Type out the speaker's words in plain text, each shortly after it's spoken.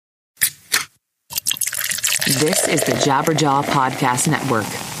This is the Jabberjaw Podcast Network.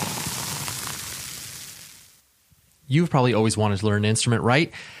 You've probably always wanted to learn an instrument,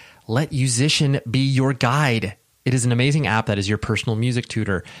 right? Let Musician be your guide. It is an amazing app that is your personal music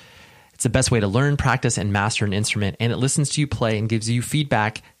tutor. It's the best way to learn, practice, and master an instrument, and it listens to you play and gives you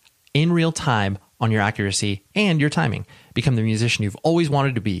feedback in real time on your accuracy and your timing. Become the musician you've always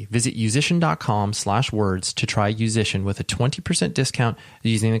wanted to be. Visit musician.com/words to try Musician with a 20% discount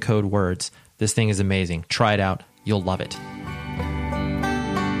using the code WORDS. This thing is amazing. Try it out. You'll love it.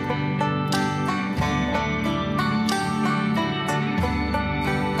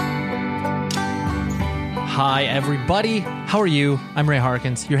 Hi, everybody. How are you? I'm Ray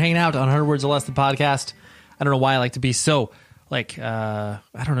Harkins. You're hanging out on 100 Words or Less, the podcast. I don't know why I like to be so,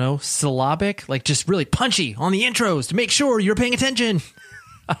 syllabic, just really punchy on the intros to make sure you're paying attention.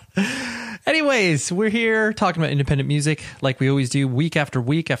 Anyways, we're here talking about independent music like we always do, week after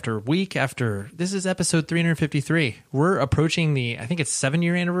week after week after. This is episode 353. We're approaching I think it's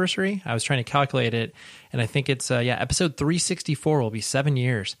 7-year anniversary. I was trying to calculate it, and I think it's, episode 364 will be 7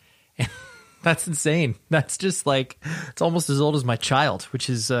 years. And that's insane. That's just it's almost as old as my child, which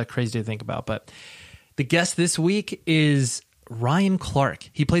is crazy to think about. But the guest this week is Ryan Clark.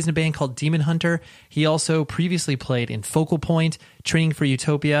 He plays in a band called Demon Hunter. He also previously played in Focal Point, Training for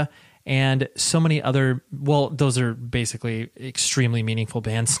Utopia, and so many other, those are basically extremely meaningful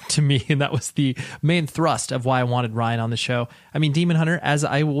bands to me, and that was the main thrust of why I wanted Ryan on the show. I mean, Demon Hunter, as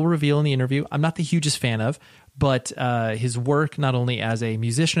I will reveal in the interview, I'm not the hugest fan of, but his work, not only as a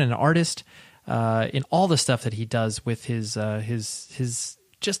musician and an artist, in all the stuff that he does with his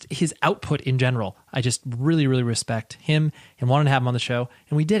output in general, I just really, really respect him and wanted to have him on the show,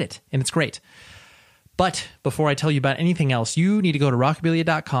 and we did it, and it's great. But before I tell you about anything else, you need to go to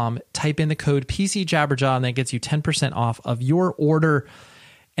rockabilia.com, type in the code PCJabberjaw, and that gets you 10% off of your order.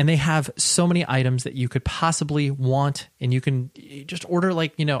 And they have so many items that you could possibly want, and you can just order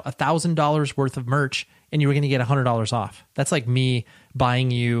 $1,000 worth of merch, and you're going to get $100 off. That's like me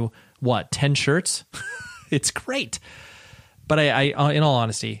buying you 10 shirts? It's great. But I, in all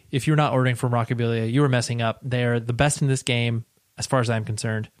honesty, if you're not ordering from Rockabilia, you are messing up. They're the best in this game, as far as I'm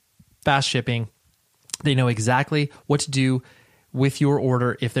concerned. Fast shipping. They know exactly what to do with your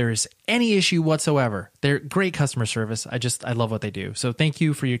order if there is any issue whatsoever. They're great customer service. I love what they do. So thank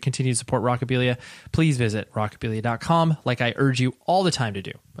you for your continued support, Rockabilia. Please visit rockabilia.com like I urge you all the time to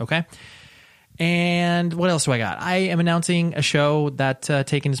do, okay? And what else do I got? I am announcing a show that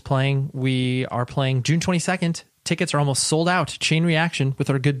Taken is playing. We are playing June 22nd. Tickets are almost sold out. Chain Reaction with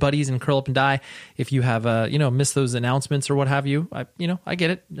our good buddies in Curl Up and Die. If you have, missed those announcements or what have you, I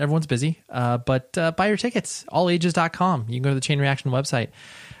get it. Everyone's busy. But buy your tickets. Allages.com. You can go to the Chain Reaction website.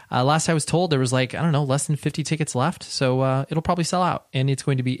 Last I was told, there was less than 50 tickets left. So it'll probably sell out. And it's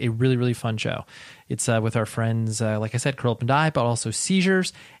going to be a really, really fun show. It's with our friends, like I said, Curl Up and Die, but also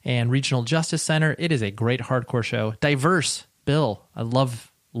Seizures and Regional Justice Center. It is a great hardcore show. Diverse bill. I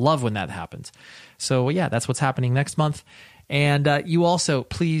love when that happens. So yeah, that's what's happening next month. And you also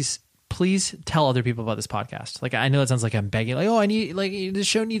please tell other people about this podcast. I know that sounds like I'm begging, I need, this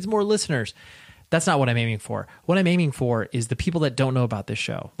show needs more listeners. That's not what I'm aiming for. What I'm aiming for is the people that don't know about this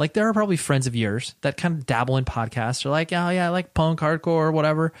show. There are probably friends of yours that kind of dabble in podcasts. They're like, oh yeah, I like punk, hardcore, or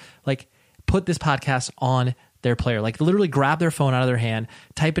whatever. Put this podcast on their player. Literally grab their phone out of their hand,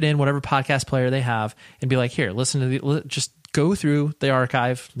 type it in whatever podcast player they have, and be like, here, listen to just go through the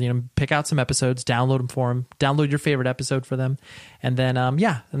archive, pick out some episodes, download them for them, download your favorite episode for them. And then, and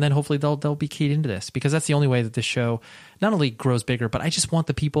then hopefully they'll be keyed into this, because that's the only way that this show not only grows bigger, but I just want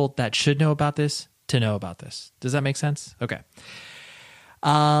the people that should know about this to know about this. Does that make sense? Okay.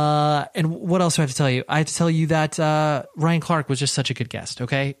 And what else do I have to tell you? I have to tell you that, Ryan Clark was just such a good guest.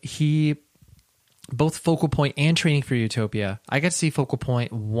 Okay. Both Focal Point and Training for Utopia. I got to see Focal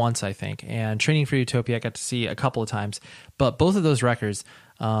Point once, I think, and Training for Utopia I got to see a couple of times. But both of those records,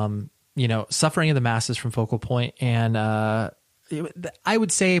 Suffering of the Masses from Focal Point, and I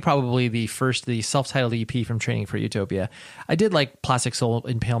would say probably the self-titled EP from Training for Utopia. I did like Plastic Soul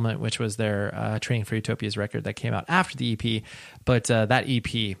Impalement, which was their Training for Utopia's record that came out after the EP. But that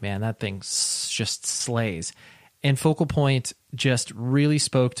EP, man, that thing just slays. And Focal Point just really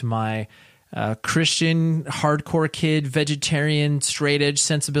spoke to my Christian, hardcore kid, vegetarian, straight edge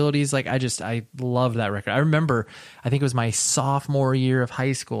sensibilities. I love that record. I remember, I think it was my sophomore year of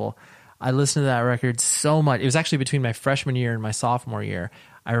high school. I listened to that record so much. It was actually between my freshman year and my sophomore year.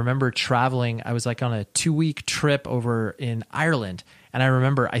 I remember traveling. I was on a 2-week trip over in Ireland. And I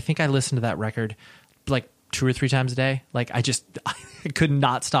remember, I think I listened to that record 2 or 3 times a day. I could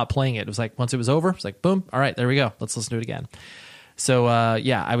not stop playing it. It was once it was over, it's boom. All right, there we go. Let's listen to it again. So,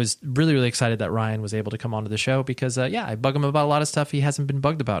 I was really, really excited that Ryan was able to come onto the show because, I bug him about a lot of stuff he hasn't been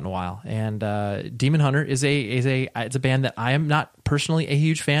bugged about in a while. And Demon Hunter is it's a band that I am not personally a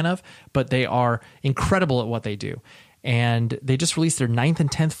huge fan of, but they are incredible at what they do. And they just released their 9th and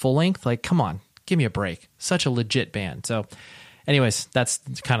 10th full length. Like, come on, give me a break. Such a legit band. So, anyways, that's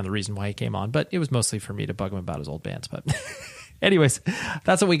kind of the reason why he came on. But it was mostly for me to bug him about his old bands. But anyways,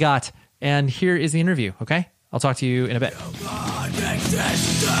 that's what we got. And here is the interview, okay? I'll talk to you in a bit.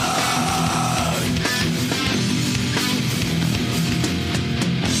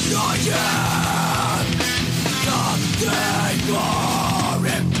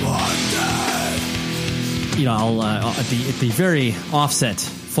 I'll at the very offset,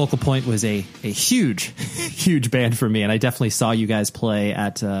 Focal Point was a huge, huge band for me, and I definitely saw you guys play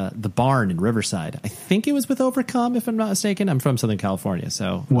at the Barn in Riverside. I think it was with Overcome, if I'm not mistaken. I'm from Southern California,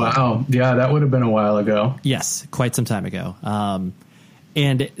 so wow, yeah, that would have been a while ago. Yes, quite some time ago.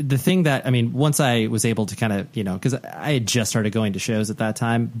 And the thing that, once I was able to kind of, because I had just started going to shows at that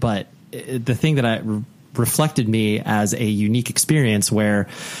time, but the thing that reflected me as a unique experience where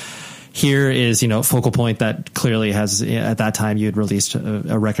here is, Focal Point that clearly has, at that time you had released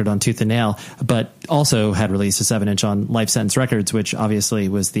a record on Tooth and Nail, but also had released a 7-inch on Life Sentence Records, which obviously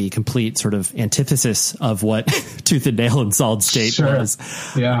was the complete sort of antithesis of what Tooth and Nail and Solid State was.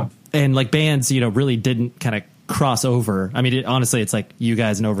 Yeah. And like bands, really didn't kind of cross over. Honestly, it's like you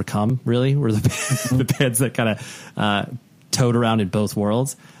guys and Overcome really were the bands that kind of towed around in both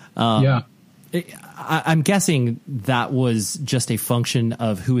worlds. I'm guessing that was just a function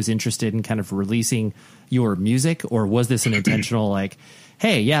of who was interested in kind of releasing your music, or was this an intentional like,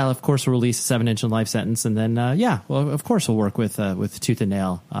 hey, yeah, of course we'll release a 7-inch on Life Sentence, and then of course we'll work with Tooth and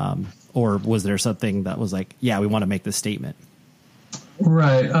Nail, or was there something that was like, yeah, we want to make this statement?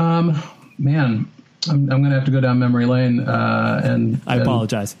 Right, man, I'm going to have to go down memory lane, and I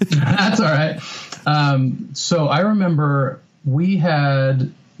apologize. That's all right. So I remember we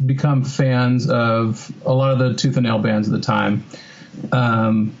had become fans of a lot of the Tooth and Nail bands at the time.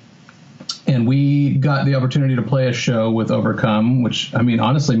 And we got the opportunity to play a show with Overcome, which,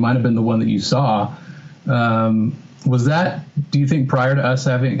 honestly might have been the one that you saw. Was that, do you think, prior to us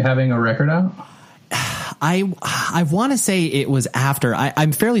having a record out? I want to say it was after.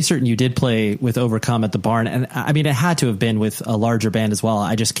 I'm fairly certain you did play with Overcome at the Barn, and it had to have been with a larger band as well.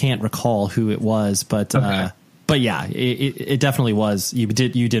 I just can't recall who it was, but okay. But yeah, it definitely was. You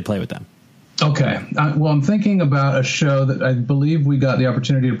did play with them. Okay. Well, I'm thinking about a show that I believe we got the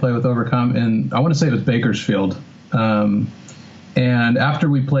opportunity to play with Overcome, and I want to say it was Bakersfield. And after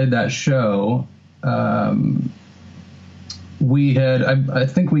we played that show, we had, I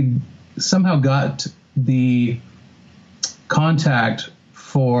think we somehow got the contact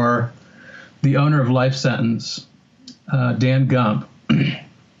for the owner of Life Sentence, Dan Gump.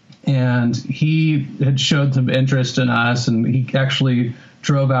 And he had showed some interest in us, and he actually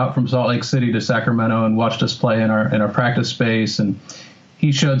drove out from Salt Lake City to Sacramento and watched us play in our practice space. And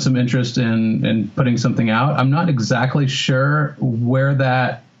he showed some interest in putting something out. I'm not exactly sure where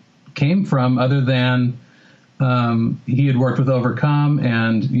that came from, other than he had worked with Overcome,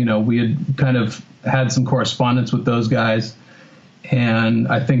 and we had kind of had some correspondence with those guys. And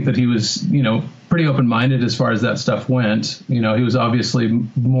I think that he was, pretty open-minded as far as that stuff went. He was obviously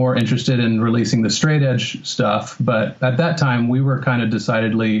more interested in releasing the straight edge stuff, but at that time we were kind of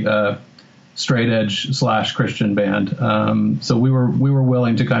decidedly straight edge / Christian band. So we were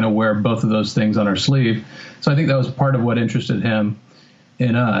willing to kind of wear both of those things on our sleeve. So I think that was part of what interested him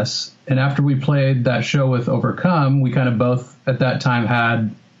in us. And after we played that show with Overcome, we kind of both at that time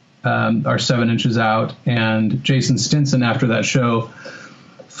had our 7 inches out, and Jason Stinson after that show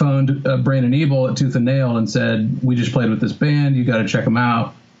phoned Brandon Ebel at Tooth and Nail and said, we just played with this band, you got to check them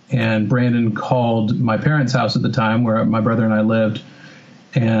out. And Brandon called my parents' house at the time where my brother and I lived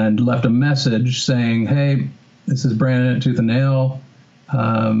and left a message saying, hey, this is Brandon at Tooth and Nail.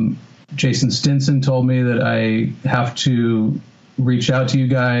 Jason Stinson told me that I have to reach out to you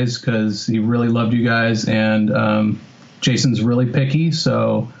guys because he really loved you guys, and Jason's really picky,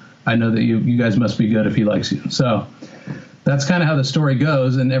 so I know that you guys must be good if he likes you. So that's kind of how the story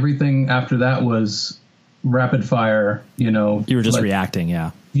goes, and everything after that was rapid fire. You were just reacting,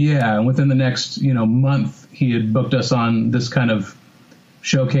 yeah. Yeah, and within the next month, he had booked us on this kind of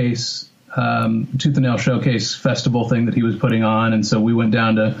showcase, Tooth and Nail showcase festival thing that he was putting on, and so we went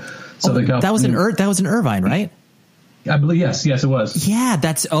down to Southern California. That was in Irvine, right? I believe, yes, it was. Yeah,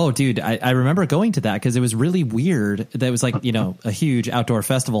 dude, I remember going to that because it was really weird. That was like, a huge outdoor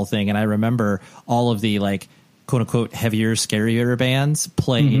festival thing. And I remember all of the like quote unquote heavier, scarier bands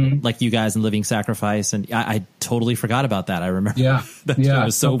played like you guys in Living Sacrifice. And I totally forgot about that. I remember. Yeah. That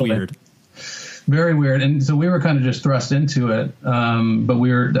was so totally weird. Very weird. And so we were kind of just thrust into it. But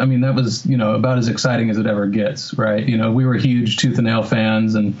that was, about as exciting as it ever gets, right? We were huge Tooth and Nail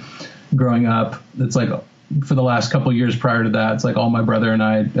fans, and growing up, it's like for the last couple of years prior to that, it's like all my brother and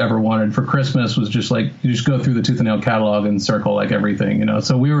I ever wanted for Christmas was just like, you just go through the Tooth and Nail catalog and circle like everything,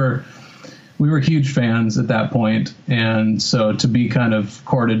 So we were huge fans at that point. And so to be kind of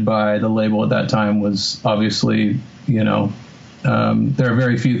courted by the label at that time was obviously, there are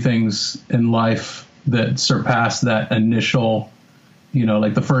very few things in life that surpass that initial,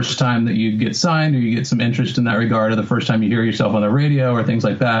 like the first time that you get signed or you get some interest in that regard, or the first time you hear yourself on the radio or things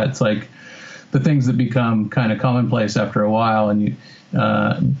like that. It's like the things that become kind of commonplace after a while, and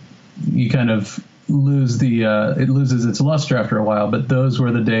you kind of lose it loses its luster after a while. But those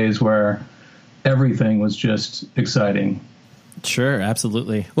were the days where everything was just exciting. Sure,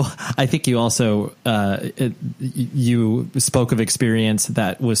 absolutely. Well, I think you also you spoke of experience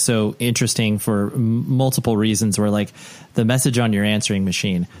that was so interesting for multiple reasons. Where like the message on your answering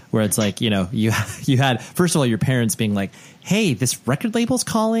machine, where it's like you had first of all your parents being like, "Hey, this record label's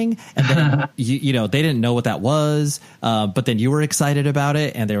calling," and then they didn't know what that was, but then you were excited about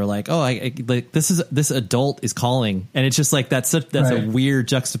it, and they were like, "Oh, this adult is calling," and it's just like that's right. a weird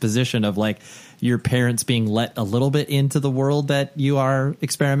juxtaposition of like your parents being let a little bit into the world that you are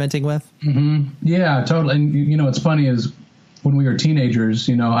experimenting with. Mm-hmm. Yeah, totally. And what's funny is when we were teenagers,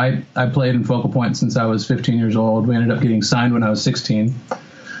 I played in Focal Point since I was 15 years old. We ended up getting signed when I was 16,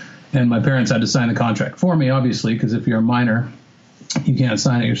 and my parents had to sign the contract for me, obviously, because if you're a minor, you can't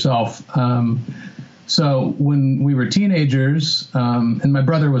sign it yourself. So when we were teenagers, and my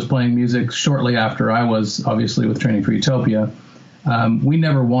brother was playing music shortly after I was, obviously, with Training for Utopia, we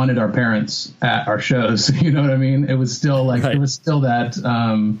never wanted our parents at our shows. You know what I mean? It was still like, right. It was still that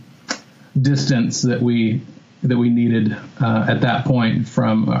distance that we needed at that point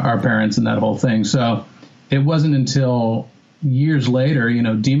from our parents and that whole thing. So it wasn't until years later,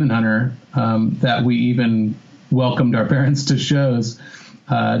 Demon Hunter, that we even welcomed our parents to shows,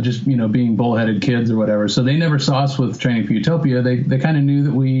 just, being bullheaded kids or whatever. So they never saw us with Training for Utopia. They kind of knew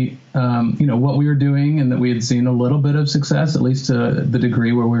that we, what we were doing, and that we had seen a little bit of success, at least to the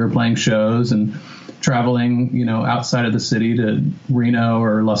degree where we were playing shows and traveling, outside of the city to Reno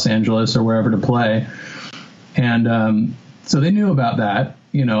or Los Angeles or wherever to play. And so they knew about that,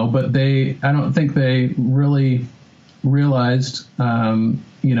 but I don't think they really realized,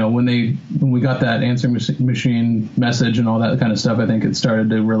 when we got that answering machine message and all that kind of stuff, I think it started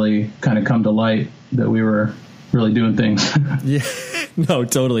to really kind of come to light that we were really doing things. Yeah, no,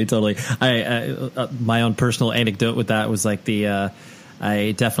 totally. I my own personal anecdote with that was like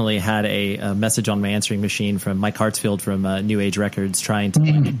I definitely had a message on my answering machine from Mike Hartsfield from New Age Records trying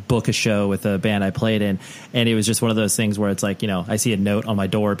to book a show with a band I played in. And it was just one of those things where it's like, I see a note on my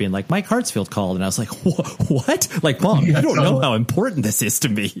door being like, Mike Hartsfield called. And I was like, what? Like, Mom, you don't know how important this is to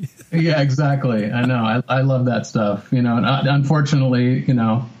me. Yeah, exactly. I know. I love that stuff, and unfortunately,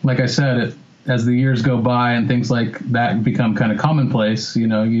 like I said, as the years go by and things like that become kind of commonplace, you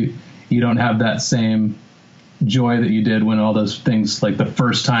don't have that same joy that you did when all those things, like the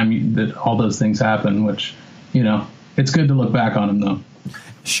first time that all those things happen, which, it's good to look back on them though.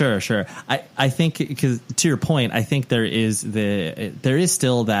 Sure. I think, because to your point, I think there is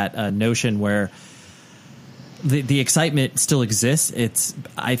still that notion where the excitement still exists.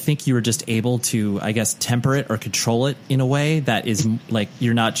 I think you were just able to, I guess, temper it or control it in a way that is like,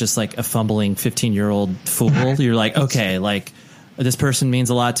 you're not just like a fumbling 15-year-old fool. You're like, okay, like, this person means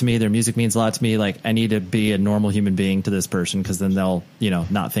a lot to me. Their music means a lot to me. Like, I need to be a normal human being to this person, because then they'll,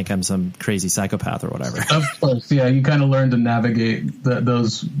 not think I'm some crazy psychopath or whatever. Of course. Yeah. You kind of learn to navigate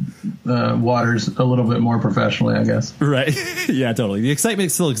those waters a little bit more professionally, I guess. Right. Yeah, totally. The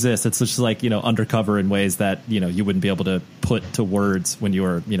excitement still exists. It's just like, undercover in ways that, you wouldn't be able to put to words when you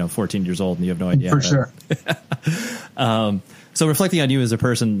were, 14 years old and you have no idea. For sure. So reflecting on you as a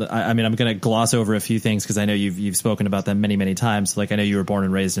person, I'm going to gloss over a few things because I know you've spoken about them many, many times. Like, I know you were born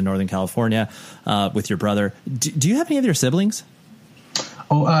and raised in Northern California with your brother. Do you have any other siblings?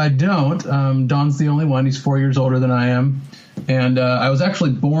 Oh, I don't. Don's the only one. He's 4 years older than I am. And I was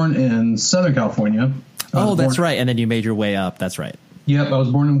actually born in Southern California. Oh, that's right. And then you made your way up. That's right. Yep. I was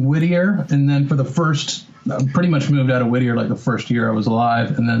born in Whittier. And then for the pretty much moved out of Whittier like the first year I was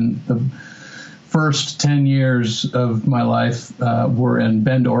alive. And then the first 10 years of my life were in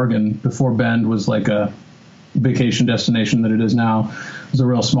Bend, Oregon, before Bend was like a vacation destination that it is now. It was a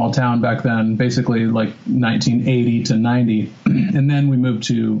real small town back then, basically like 1980 to 90. And then we moved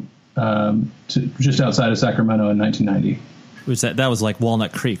to just outside of Sacramento in 1990. That was like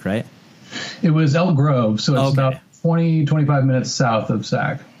Walnut Creek, right? It was Elk Grove, so it's about 25 minutes south of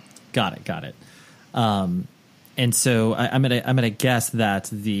Sac. Got it. And so I'm gonna guess that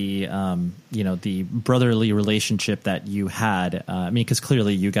the the brotherly relationship that you had, because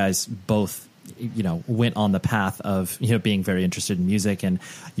clearly you guys both went on the path of being very interested in music and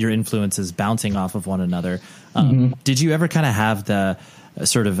your influences bouncing off of one another. Did you ever kind of have the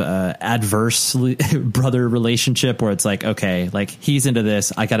sort of adverse brother relationship where it's like, okay, like he's into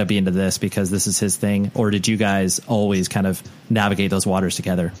this, I got to be into this because this is his thing? Or did you guys always kind of navigate those waters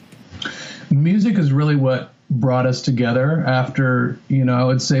together? Music is really what brought us together after, I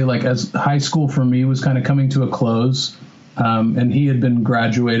would say like as high school for me was kind of coming to a close, and he had been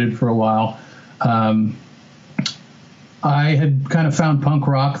graduated for a while. I had kind of found punk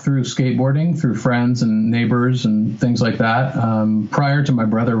rock through skateboarding, through friends and neighbors and things like that, prior to my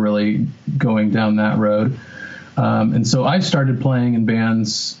brother really going down that road. And so I started playing in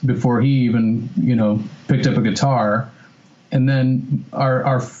bands before he even, picked up a guitar. And then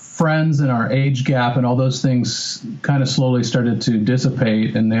our friends and our age gap and all those things kind of slowly started to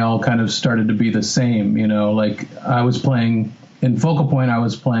dissipate, and they all kind of started to be the same. Like I was playing in Focal Point, I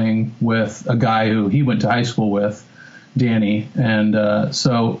was playing with a guy who he went to high school with, Danny. And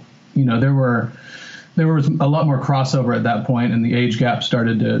so, there was a lot more crossover at that point, and the age gap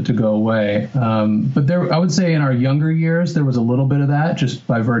started to go away. But I would say in our younger years, there was a little bit of that just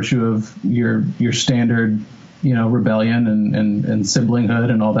by virtue of your standard, rebellion and siblinghood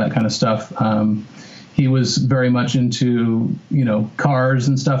and all that kind of stuff. He was very much into, cars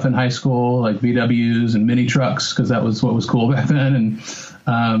and stuff in high school, like VWs and mini trucks, because that was what was cool back then. And,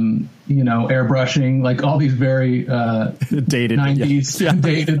 airbrushing, like all these very dated 90s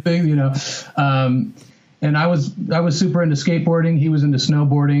dated things, and I was super into skateboarding. He was into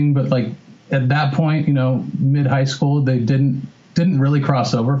snowboarding, but like at that point, mid high school, they didn't really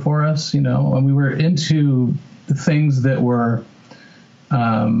cross over for us, and we were into things that were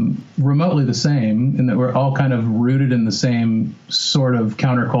remotely the same, and that we're all kind of rooted in the same sort of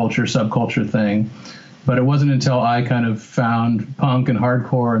counterculture, subculture thing. But it wasn't until I kind of found punk and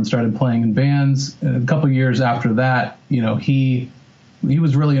hardcore and started playing in bands. And a couple of years after that, he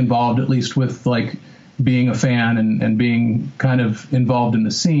was really involved, at least with like being a fan and being kind of involved in the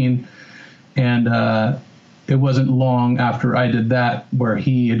scene. And it wasn't long after I did that where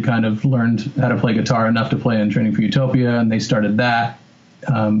he had kind of learned how to play guitar enough to play in Training for Utopia, and they started that.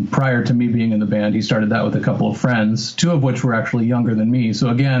 Prior to me being in the band, he started that with a couple of friends, two of which were actually younger than me. So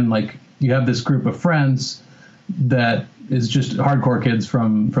again, like you have this group of friends that is just hardcore kids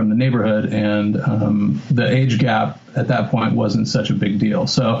from the neighborhood, and the age gap at that point wasn't such a big deal.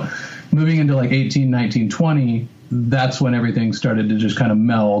 So moving into like 18, 19, 20, that's when everything started to just kind of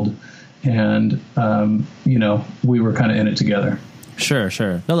meld, and we were kind of in it together. Sure.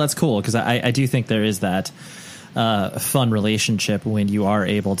 No, that's cool, because I do think there is that fun relationship when you are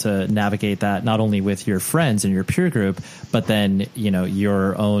able to navigate that, not only with your friends and your peer group, but then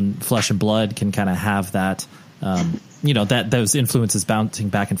your own flesh and blood can kind of have that that those influences bouncing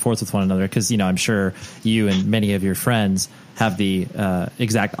back and forth with one another, because I'm sure you and many of your friends have the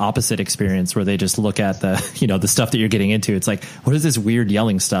exact opposite experience where they just look at the the stuff that you're getting into. It's like, what is this weird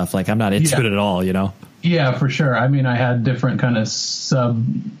yelling stuff? Like, I'm not into it at all. Yeah, for sure. I mean, I had different kind of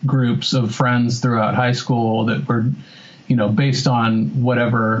subgroups of friends throughout high school that were, based on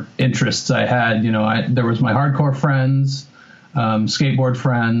whatever interests I had. There was my hardcore friends, skateboard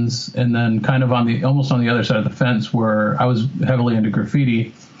friends, and then kind of almost on the other side of the fence where I was heavily into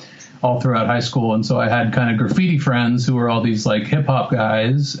graffiti all throughout high school. And so I had kind of graffiti friends who were all these like hip hop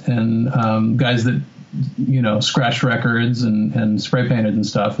guys and guys that, scratched records and spray painted and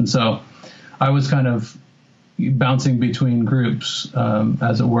stuff. And so I was kind of bouncing between groups,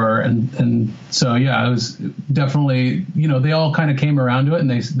 as it were. And so, yeah, I was definitely, they all kind of came around to it, and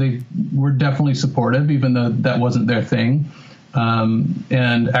they were definitely supportive, even though that wasn't their thing.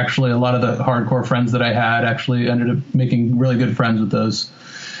 And actually a lot of the hardcore friends that I had actually ended up making really good friends with those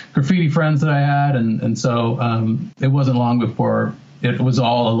graffiti friends that I had. And so it wasn't long before it was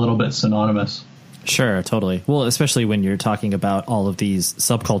all a little bit synonymous. Sure, totally. Well, especially when you're talking about all of these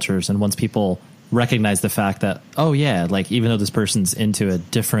subcultures, and once people recognize the fact that, oh yeah, like even though this person's into a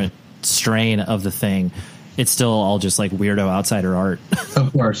different strain of the thing, it's still all just like weirdo outsider art.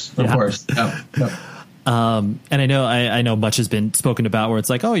 Of course. Yep. And I know much has been spoken about where it's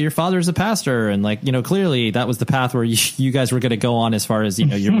like, oh, your father's a pastor, and like, clearly that was the path where you guys were going to go on as far as,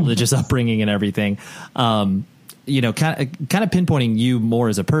 your religious upbringing and everything. kind of pinpointing you more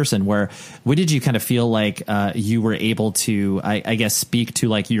as a person, when did you kind of feel like you were able to, I guess, speak to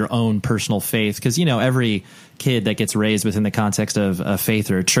like your own personal faith? Because, every kid that gets raised within the context of a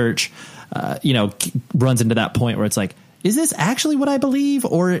faith or a church, runs into that point where it's like, is this actually what I believe,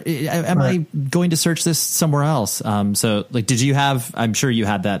 or am I going to search this somewhere else? So like, did you have, I'm sure you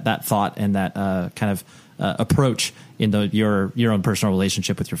had that thought and that kind of approach in your own personal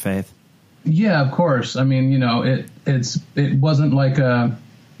relationship with your faith? Yeah, of course. I mean, it wasn't like a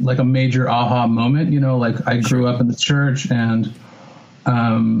major aha moment, like I grew up in the church, and,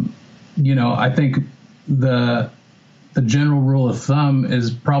 I think the general rule of thumb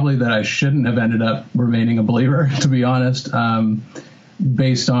is probably that I shouldn't have ended up remaining a believer, to be honest,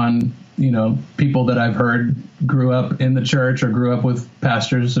 based on, people that I've heard grew up in the church or grew up with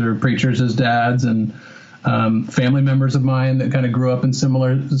pastors or preachers as dads, and family members of mine that kind of grew up in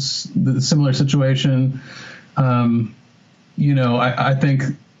similar situation. I think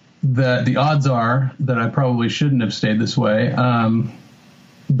that the odds are that I probably shouldn't have stayed this way.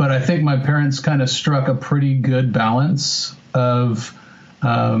 But I think my parents kind of struck a pretty good balance of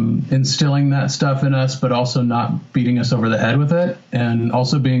instilling that stuff in us, but also not beating us over the head with it, and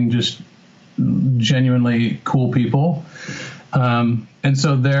also being just genuinely cool people. And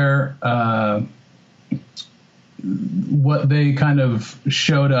so what they kind of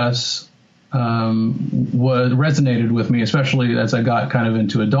showed us resonated with me, especially as I got kind of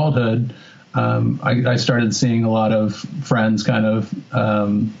into adulthood. I started seeing a lot of friends kind of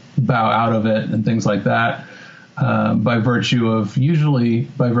bow out of it and things like that, by virtue of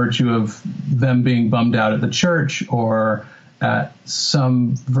them being bummed out at the church or at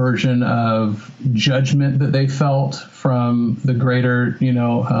some version of judgment that they felt from the greater,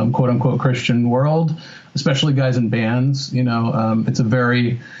 quote unquote Christian world, especially guys in bands. It's a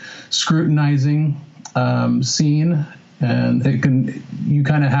very scrutinizing scene, and you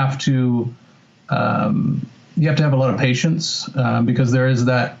kind of have to have a lot of patience, because there is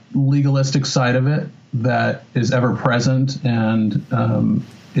that legalistic side of it that is ever present and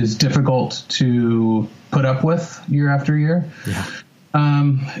is difficult to put up with year after year. Yeah.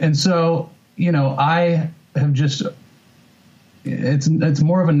 And so, I have just, it's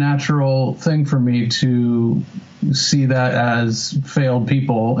more of a natural thing for me to see that as failed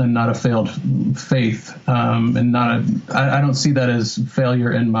people and not a failed faith. And I don't see that as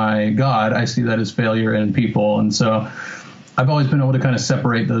failure in my God. I see that as failure in people. And so I've always been able to kind of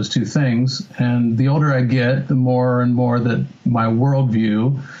separate those two things. And the older I get, the more and more that my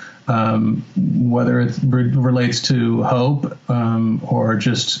worldview, whether it relates to hope, or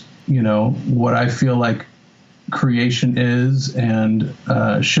just, what I feel like creation is and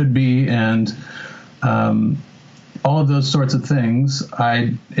should be, and all of those sorts of things,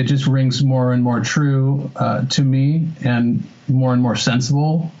 it just rings more and more true to me, and more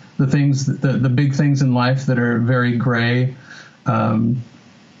sensible. The things, the big things in life that are very gray,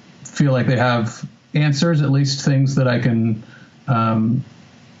 feel like they have answers, at least things that I can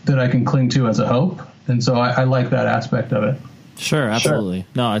cling to as a hope. And so I like that aspect of it. Sure, absolutely. Sure.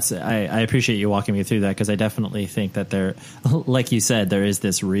 No, I appreciate you walking me through that, because I definitely think that there, like you said, there is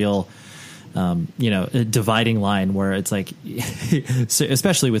this real, a dividing line where it's like, so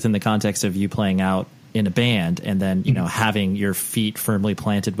especially within the context of you playing out in a band and then, having your feet firmly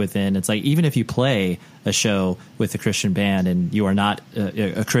planted within, it's like, even if you play a show with a Christian band and you are not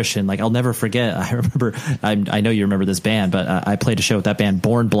a Christian, like I'll never forget. I remember, I know you remember this band, but I played a show with that band,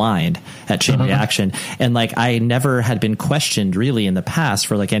 Born Blind, at Chain Reaction. And like, I never had been questioned really in the past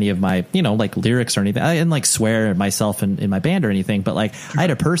for like any of my, like lyrics or anything. I didn't like swear at myself in my band or anything, but like I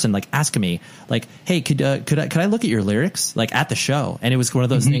had a person like asking me like, hey, could I look at your lyrics like at the show? And it was one of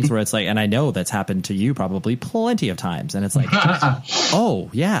those things where it's like, and I know that's happened to you probably plenty of times. And it's like,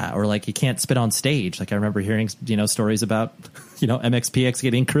 oh yeah. Or like, you can't spit on stage. Like I remember hearing, stories about, MXPX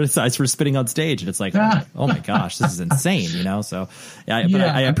getting criticized for spitting on stage. And it's like, oh my gosh, this is insane, So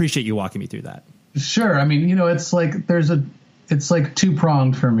I appreciate you walking me through that. Sure. I mean, it's like, it's like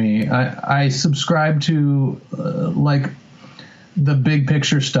two-pronged for me. I subscribe to like the big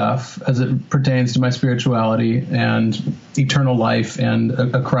picture stuff as it pertains to my spirituality and eternal life and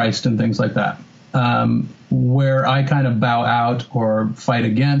a Christ and things like that. Where I kind of bow out or fight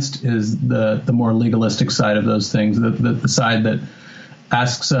against is the more legalistic side of those things, the side that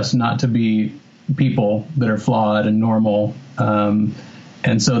asks us not to be people that are flawed and normal. And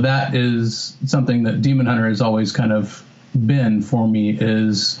so that is something that Demon Hunter has always kind of been for me,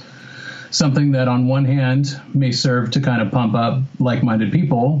 is something that on one hand may serve to kind of pump up like-minded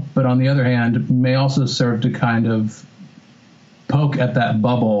people, but on the other hand may also serve to kind of poke at that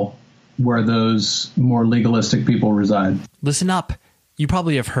bubble where those more legalistic people reside. Listen up. You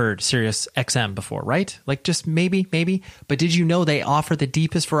probably have heard Sirius XM before, right? Like just maybe. But did you know they offer the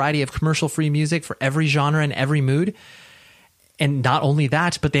deepest variety of commercial-free music for every genre and every mood? And not only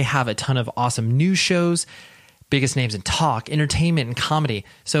that, but they have a ton of awesome news shows, biggest names in talk, entertainment, and comedy.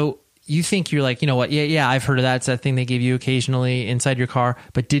 So you think you're like, you know what? Yeah, I've heard of that. It's that thing they give you occasionally inside your car.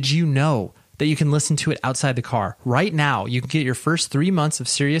 But did you know that you can listen to it outside the car? Right now, you can get your first 3 months of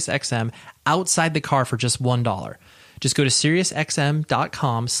Sirius XM outside the car for just $1. Just go to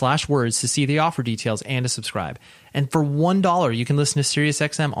SiriusXM.com/words to see the offer details and to subscribe. And for $1, you can listen to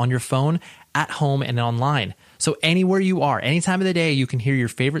SiriusXM on your phone, at home, and online. So anywhere you are, any time of the day, you can hear your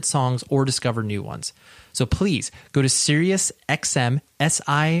favorite songs or discover new ones. So please go to SiriusXM,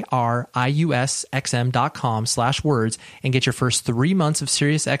 SiriusXM.com/words and get your first 3 months of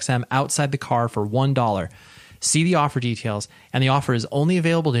SiriusXM outside the car for $1. See the offer details, and the offer is only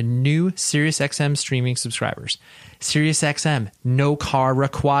available to new SiriusXM streaming subscribers. SiriusXM, no car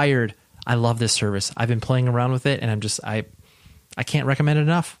required. I love this service. I've been playing around with it, and I can't recommend it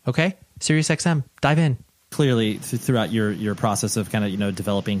enough. Okay, SiriusXM, dive in. Clearly, throughout your process of kind of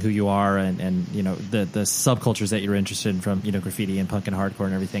developing who you are and the subcultures that you're interested in, from graffiti and punk and hardcore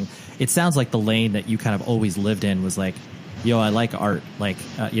and everything, it sounds like the lane that you kind of always lived in was like, I like art. Like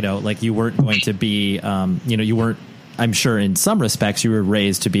like you weren't going to be you weren't. I'm sure in some respects you were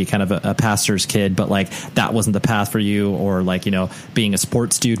raised to be kind of a pastor's kid, but like that wasn't the path for you, or like being a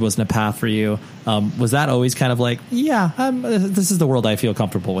sports dude wasn't a path for you. Was that always kind of like, this is the world I feel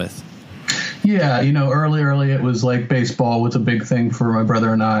comfortable with? Yeah, early it was like baseball was a big thing for my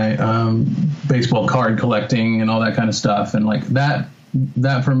brother and I, baseball card collecting and all that kind of stuff. And like that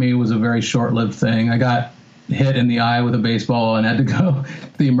for me was a very short-lived thing. I got hit in the eye with a baseball and had to go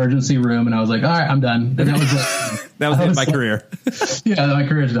to the emergency room, and I was like, all right, I'm done. And that was like, that was my career. Yeah, my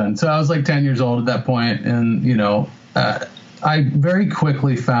career's done. So I was like 10 years old at that point, and I very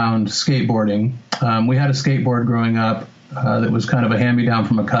quickly found skateboarding. We had a skateboard growing up that was kind of a hand-me-down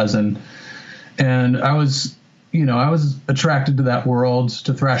from a cousin. And I was attracted to that world,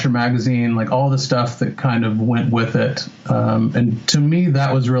 to Thrasher magazine, like all the stuff that kind of went with it. And to me,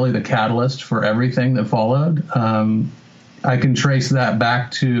 that was really the catalyst for everything that followed. I can trace that back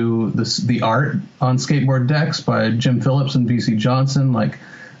to the art on skateboard decks by Jim Phillips and VC Johnson. Like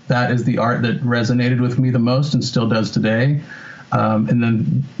that is the art that resonated with me the most and still does today. And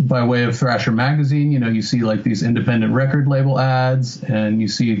then by way of Thrasher magazine, you see like these independent record label ads, and you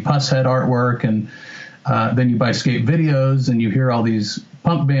see Pusshead artwork, and then you buy skate videos and you hear all these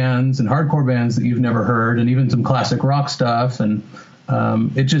punk bands and hardcore bands that you've never heard, and even some classic rock stuff. And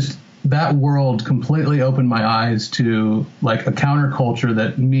that world completely opened my eyes to like a counterculture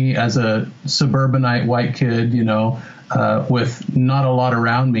that me as a suburbanite white kid, with not a lot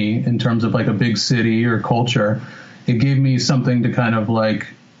around me in terms of like a big city or culture, it gave me something to kind of like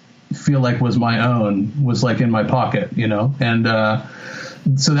feel like was my own, was like in my pocket, and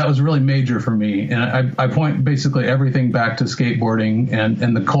so that was really major for me. And I point basically everything back to skateboarding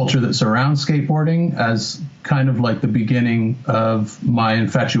and the culture that surrounds skateboarding as kind of like the beginning of my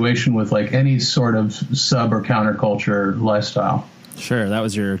infatuation with like any sort of sub or counterculture lifestyle. Sure, that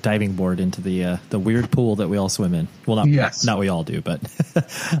was your diving board into the weird pool that we all swim in. Well, not we all do, but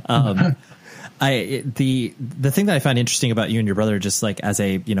the thing that I find interesting about you and your brother, just like as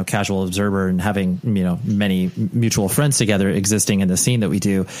a casual observer and having many mutual friends together existing in the scene that we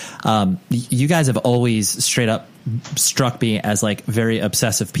do, you guys have always straight up struck me as like very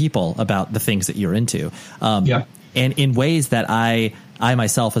obsessive people about the things that you're into, and in ways that I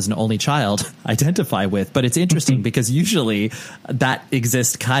myself as an only child identify with. But it's interesting because usually that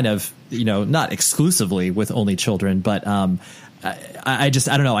exists kind of not exclusively with only children, but I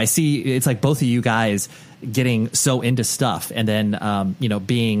don't know. I see it's like both of you guys getting so into stuff, and then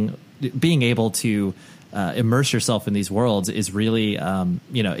being able to immerse yourself in these worlds is really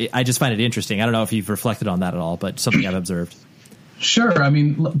I just find it interesting. I don't know if you've reflected on that at all, but something I've observed. Sure. I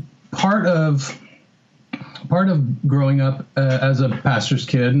mean, part of growing up as a pastor's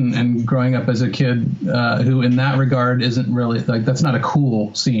kid and growing up as a kid who in that regard isn't really like, that's not a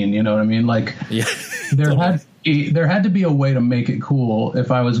cool scene. You know what I mean? Like there had to be a way to make it cool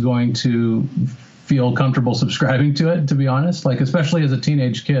if I was going to feel comfortable subscribing to it, to be honest, like especially as a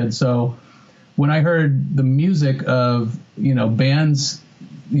teenage kid. So when I heard the music of, bands,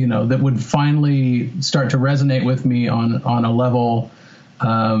 that would finally start to resonate with me on a level,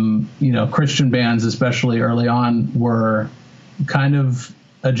 Christian bands, especially early on, were kind of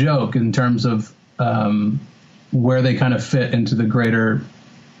a joke in terms of where they kind of fit into the greater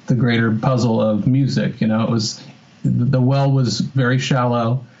puzzle of music. It was, the well was very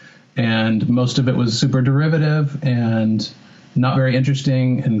shallow. and most of it was super derivative and not very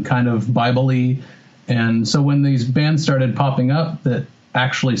interesting and kind of Bible-y. And so when these bands started popping up that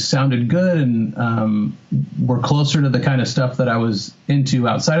actually sounded good and were closer to the kind of stuff that I was into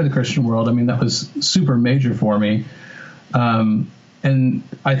outside of the Christian world, I mean, that was super major for me. And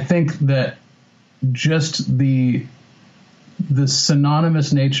I think that just the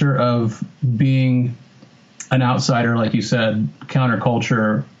synonymous nature of being an outsider, like you said,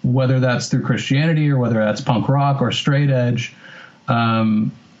 counterculture, whether that's through Christianity or whether that's punk rock or straight edge,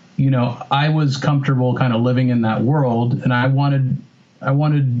 I was comfortable kind of living in that world, and I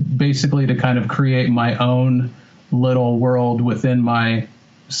wanted basically to kind of create my own little world within my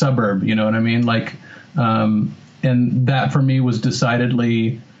suburb. You know what I mean? Like, and that for me was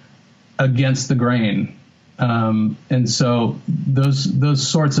decidedly against the grain. And so those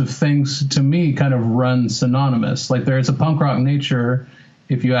sorts of things to me kind of run synonymous. Like there's a punk rock nature,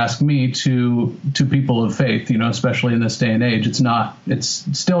 if you ask me, to people of faith, especially in this day and age. It's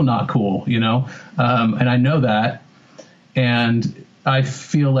still not cool, and I know that. And I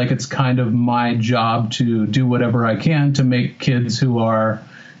feel like it's kind of my job to do whatever I can to make kids who are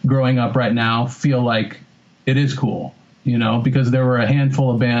growing up right now feel like it is cool. Because there were a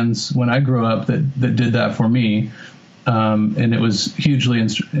handful of bands when I grew up that did that for me. And it was hugely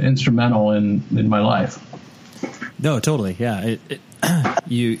instrumental in my life. No, totally. Yeah.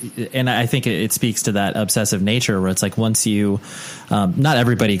 And I think it speaks to that obsessive nature where it's like, once you, not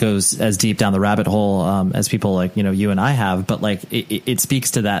everybody goes as deep down the rabbit hole, as people like, you and I have, but like, it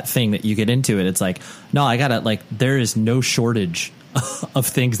speaks to that thing that you get into it. It's like, no, I gotta, like, there is no shortage of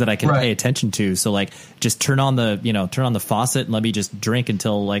things that I can pay attention to. So like, just turn on the faucet and let me just drink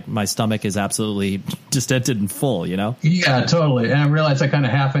until like my stomach is absolutely distended and full, Yeah, totally. And I realize I kind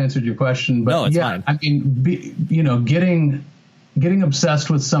of half answered your question, but no, it's fine. I mean, getting obsessed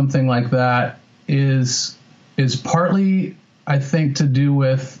with something like that is partly, I think, to do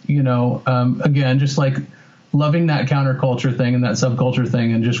with, again, just like loving that counterculture thing and that subculture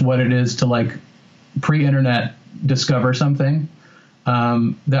thing and just what it is to like pre-internet discover something.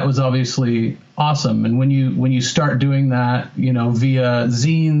 That was obviously awesome. And when you start doing that, via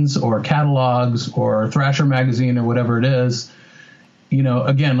zines or catalogs or Thrasher magazine or whatever it is,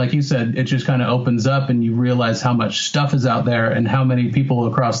 again, like you said, it just kind of opens up and you realize how much stuff is out there and how many people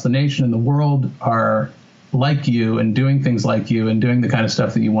across the nation and the world are like you and doing things like you and doing the kind of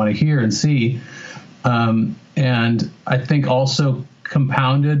stuff that you want to hear and see. And I think also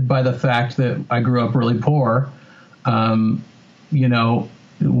compounded by the fact that I grew up really poor.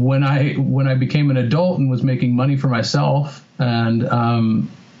 When I became an adult and was making money for myself and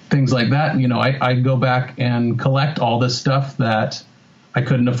things like that, I go back and collect all this stuff that I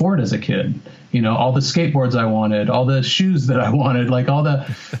couldn't afford as a kid. All the skateboards I wanted, all the shoes that I wanted, like all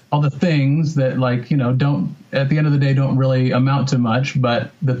the things that like, don't, at the end of the day, don't really amount to much,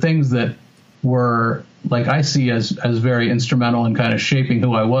 but the things that were like, I see as very instrumental in kind of shaping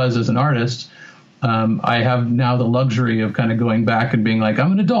who I was as an artist. I have now the luxury of kind of going back and being like,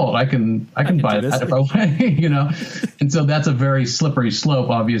 I'm an adult. I can buy that if I want, And so that's a very slippery slope,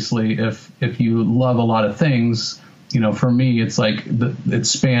 obviously, if you love a lot of things. For me, it's like it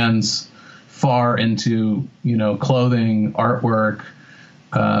spans far into, clothing, artwork,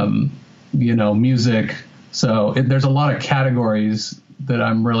 music. So there's a lot of categories that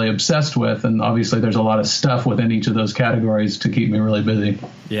I'm really obsessed with. And obviously there's a lot of stuff within each of those categories to keep me really busy.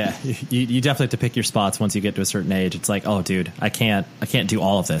 Yeah. You definitely have to pick your spots once you get to a certain age. It's like, oh dude, I can't do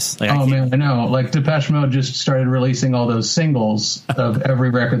all of this. Like, man, I know. Like Depeche Mode just started releasing all those singles of every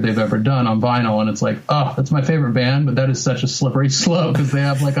record they've ever done on vinyl. And it's like, oh, that's my favorite band, but that is such a slippery slope because they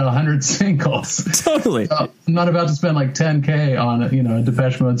have like 100 singles. Totally. So I'm not about to spend like $10K on,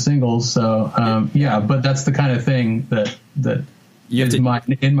 Depeche Mode singles. So, but that's the kind of thing that you have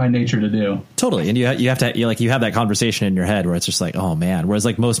in my nature to do. Totally. And you have that conversation in your head where it's just like, oh man, whereas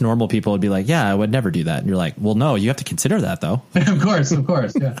like most normal people would be like, yeah, I would never do that. And you're like, well, no, you have to consider that though. Of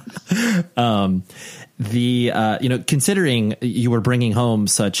course. Yeah. Considering you were bringing home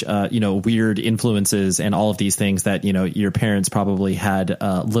such, weird influences and all of these things that, your parents probably had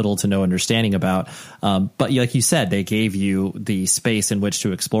little to no understanding about. But like you said, they gave you the space in which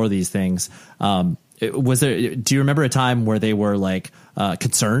to explore these things. Do you remember a time where they were like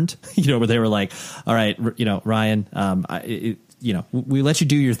concerned, where they were like, all right, Ryan, we let you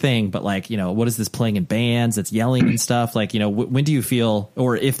do your thing, but like, what is this playing in bands? It's yelling and stuff. Like, when do you feel,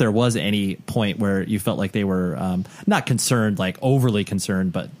 or if there was any point where you felt like they were not concerned, like overly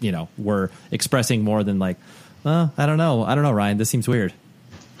concerned, but, were expressing more than like, I don't know, Ryan, this seems weird.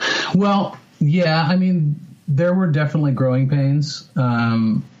 Well, yeah, I mean, there were definitely growing pains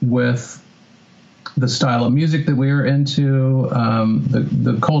with the style of music that we were into,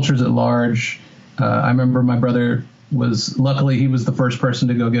 the cultures at large. I remember my brother luckily he was the first person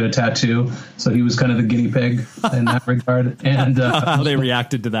to go get a tattoo, so he was kind of the guinea pig in that regard. And how they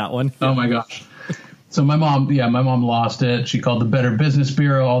reacted to that one. Oh my gosh. So my mom lost it. She called the Better Business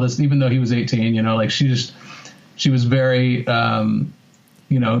Bureau, all this, even though he was 18, like she was very,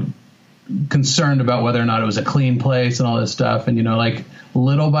 concerned about whether or not it was a clean place and all this stuff. And, like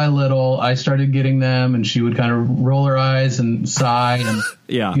little by little, I started getting them, and she would kind of roll her eyes and sigh and,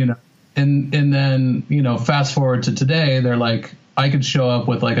 and then, fast forward to today, they're like, I could show up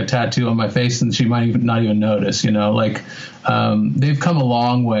with like a tattoo on my face and she might not even notice, they've come a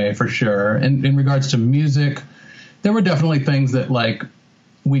long way for sure. And in regards to music, there were definitely things that like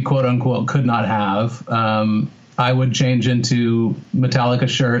we quote unquote could not have. I would change into Metallica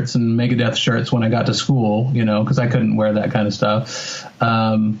shirts and Megadeth shirts when I got to school, because I couldn't wear that kind of stuff.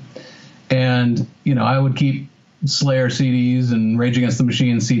 And I would keep Slayer CDs and Rage Against the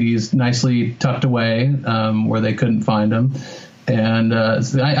Machine CDs nicely tucked away where they couldn't find them. And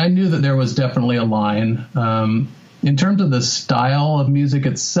I knew that there was definitely a line. In terms of the style of music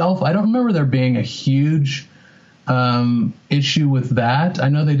itself, I don't remember there being a huge issue with that. I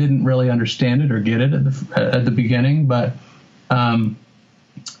know they didn't really understand it or get it at the beginning, but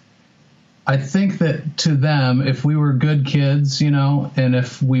I think that to them, if we were good kids, and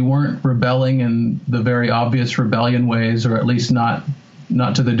if we weren't rebelling in the very obvious rebellion ways, or at least not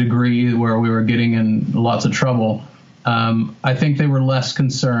to the degree where we were getting in lots of trouble, I think they were less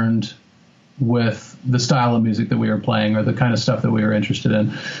concerned with the style of music that we were playing or the kind of stuff that we were interested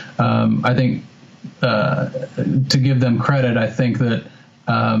in. I think to give them credit, I think that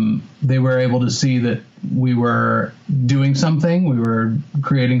they were able to see that we were doing something, we were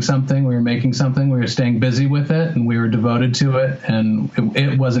creating something, we were making something, we were staying busy with it, and we were devoted to it, and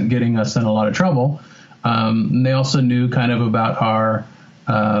it wasn't getting us in a lot of trouble. And they also knew kind of about our,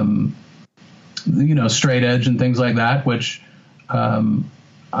 straight edge and things like that, which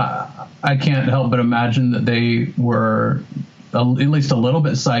I can't help but imagine that they were at least a little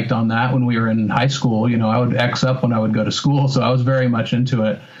bit psyched on that when we were in high school. I would X up when I would go to school, so I was very much into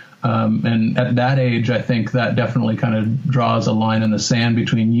it. And at that age, I think that definitely kind of draws a line in the sand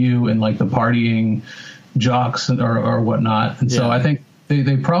between you and like the partying jocks or whatnot. And so I think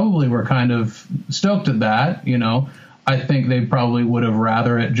they probably were kind of stoked at that. I think they probably would have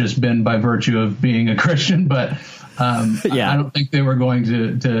rather it just been by virtue of being a Christian, but I don't think they were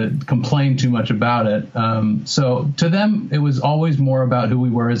going to complain too much about it. So to them, it was always more about who we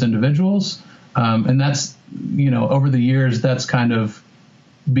were as individuals. And that's, over the years, that's kind of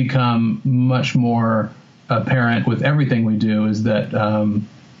become much more apparent with everything we do, is that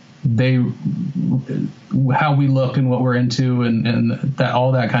how we look and what we're into and that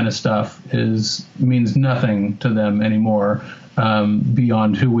all that kind of stuff means nothing to them anymore,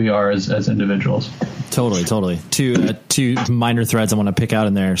 beyond who we are as individuals. Totally. Two minor threads I want to pick out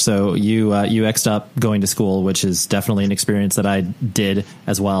in there. So you X'd up going to school, which is definitely an experience that I did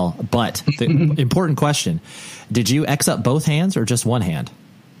as well. But the important question, did you X up both hands or just one hand?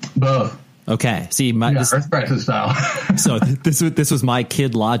 Both. Okay. See, Earth Crisis style. So this was my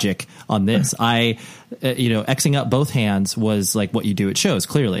kid logic on this. I, Xing up both hands was like what you do at shows,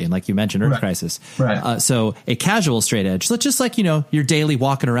 clearly. And like you mentioned, Earth Crisis. Right. So a casual straight edge, so just like, your daily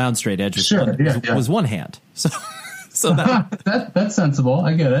walking around straight edge was one hand. So that's sensible.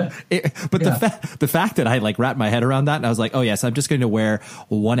 I get it. The fact that I like wrapped my head around that, and I was like, oh yes, I'm just going to wear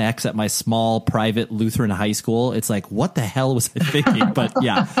 1X at my small private Lutheran high school. It's like, what the hell was I thinking? But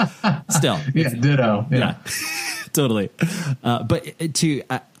yeah, still, ditto. Yeah. Totally. But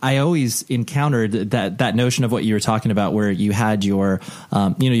I always encountered that notion of what you were talking about, where you had your,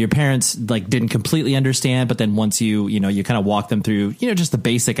 your parents like didn't completely understand, but then once you kind of walk them through, just the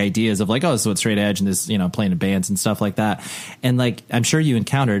basic ideas of like, oh, so it's straight edge and this, playing in bands and stuff like that. And like, I'm sure you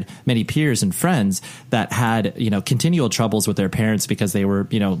encountered many peers and friends that had, continual troubles with their parents because they were,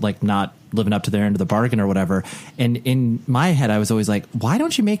 like not living up to their end of the bargain or whatever. And in my head, I was always like, why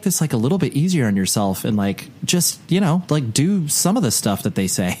don't you make this like a little bit easier on yourself and like, just, like do some of the stuff that they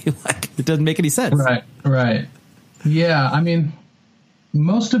say. Like, it doesn't make any sense. Right. Yeah. I mean,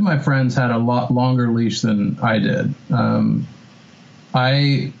 most of my friends had a lot longer leash than I did. For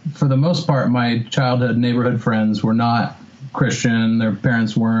the most part, my childhood neighborhood friends were not Christian. Their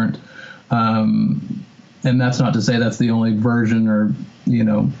parents weren't. And that's not to say that's the only version or,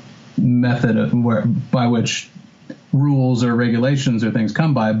 method by which rules or regulations or things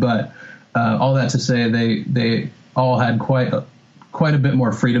come by. But all that to say, they all had quite quite a bit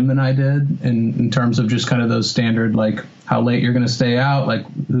more freedom than I did in terms of just kind of those standard, like how late you're going to stay out, like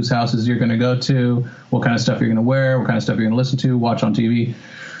whose houses you're going to go to, what kind of stuff you're going to wear, what kind of stuff you're going to listen to, watch on TV.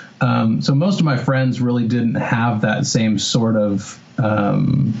 So most of my friends really didn't have that same sort of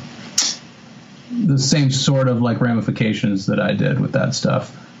like ramifications that I did with that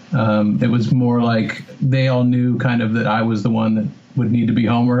stuff. It was more like they all knew kind of that I was the one that would need to be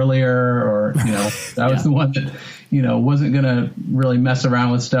home earlier, or, you know, I was the one that, you know, wasn't going to really mess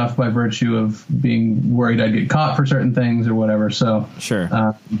around with stuff by virtue of being worried I'd get caught for certain things or whatever. So,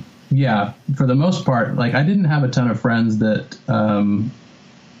 sure. Yeah, for the most part, like I didn't have a ton of friends that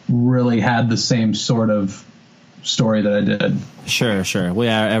really had the same sort of story that I did. Sure. Well,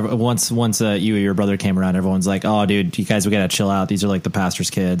 yeah. Once you or your brother came around, everyone's like, "Oh, dude, you guys, we gotta chill out. These are like the pastor's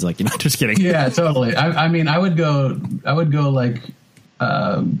kids." Like, you know, just kidding. Yeah, totally. I mean, I would go like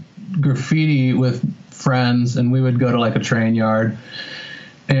graffiti with friends, and we would go to like a train yard,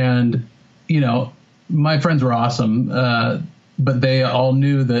 and you know, my friends were awesome, but they all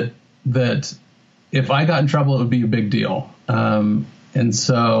knew that if I got in trouble, it would be a big deal, and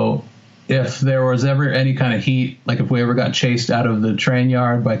so if there was ever any kind of heat, like if we ever got chased out of the train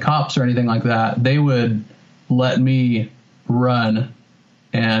yard by cops or anything like that, they would let me run,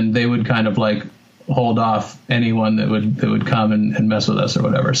 and they would kind of like hold off anyone that would come and mess with us or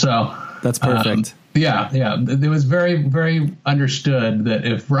whatever. So that's perfect. Yeah. It was very, very understood that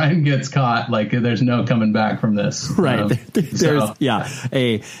if Brian gets caught, like there's no coming back from this. Right. There's a you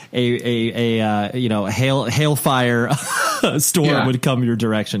know, hailfire storm would come your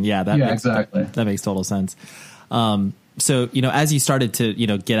direction. Yeah. Exactly. That makes total sense. So, you know, as you started to, you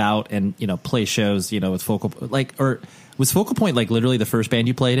know, get out and, you know, play shows, you know, with Focal, like, or was Focal Point like literally the first band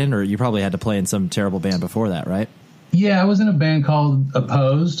you played in, or you probably had to play in some terrible band before that, right? Yeah, I was in a band called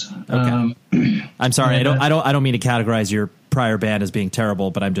Opposed. Okay. I'm sorry, I don't mean to categorize your prior band as being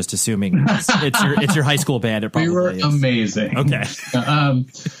terrible, but I'm just assuming it's your high school band. It probably we were is. Amazing. Okay.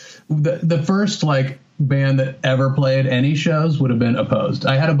 The first like band that ever played any shows would have been Opposed.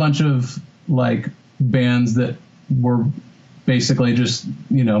 I had a bunch of like bands that were basically just,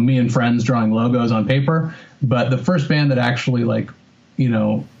 you know, me and friends drawing logos on paper, but the first band that actually like, you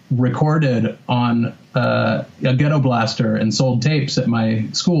know, recorded on a ghetto blaster and sold tapes at my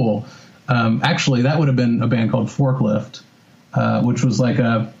school. Actually, that would have been a band called Forklift, which was like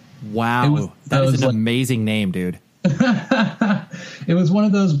a... Wow. That is an amazing name, dude. It was one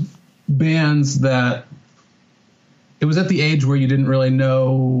of those bands that... It was at the age where you didn't really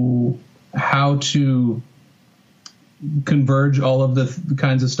know how to converge all of the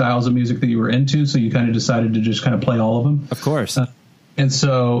kinds of styles of music that you were into, so you kind of decided to just kind of play all of them. Of course. And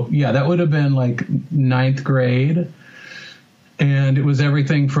so, yeah, that would have been like ninth grade. And it was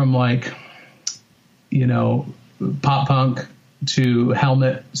everything from like, you know, pop punk to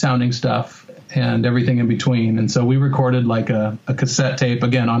Helmet sounding stuff and everything in between. And so we recorded like a cassette tape,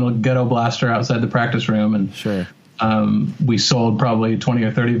 again, on a ghetto blaster outside the practice room. And sure. We sold probably 20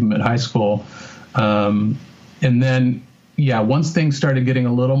 or 30 of them at high school. And then, yeah, once things started getting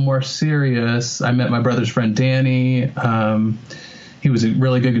a little more serious, I met my brother's friend, Danny. He was a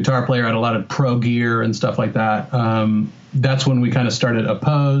really good guitar player, had a lot of pro gear and stuff like that. That's when we kind of started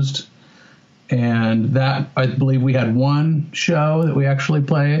Opposed. And that, I believe we had one show that we actually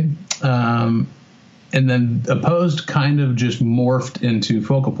played. And then Opposed kind of just morphed into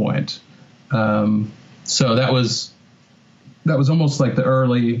Focal Point. So that was almost like the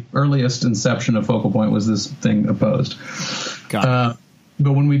earliest inception of Focal Point was this thing Opposed. Got it.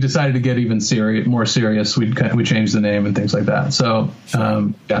 But when we decided to get even more serious, we changed the name and things like that. So,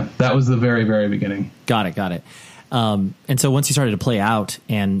 yeah, that was the very, very beginning. Got it. And so once you started to play out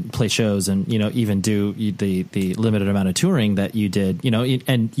and play shows and, you know, even do the limited amount of touring that you did, you know,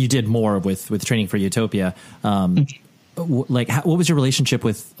 and you did more with training for Utopia, like what was your relationship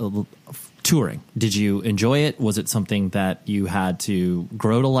with touring? Did you enjoy it? Was it something that you had to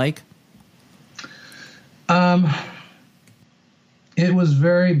grow to like? It was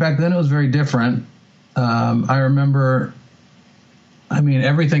back then it was very different. I remember, I mean,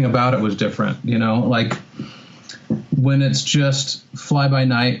 everything about it was different, you know, like when it's just fly by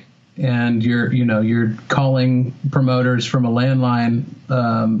night and you're calling promoters from a landline,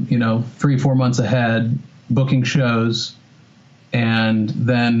 3-4 months ahead, booking shows. And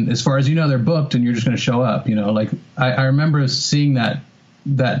then as far as you know, they're booked and you're just going to show up, you know, like I remember seeing that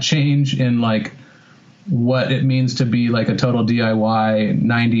change in like what it means to be like a total DIY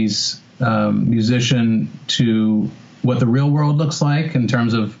 90s musician to what the real world looks like in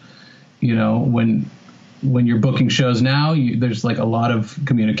terms of, you know, when you're booking shows now, there's like a lot of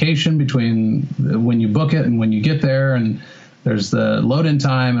communication between when you book it and when you get there. And there's the load in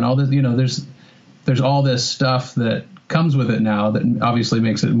time and all this, there's all this stuff that comes with it now that obviously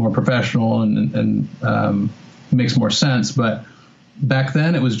makes it more professional and makes more sense. But back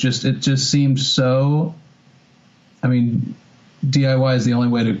then it just seemed so, DIY is the only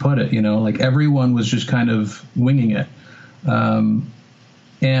way to put it, like everyone was just kind of winging it. And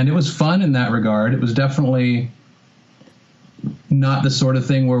it was fun in that regard. It was definitely not the sort of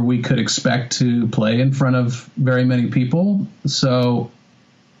thing where we could expect to play in front of very many people. So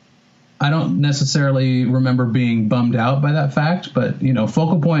I don't necessarily remember being bummed out by that fact, but,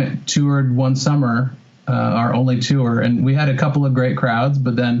 Focal Point toured one summer, our only tour, and we had a couple of great crowds,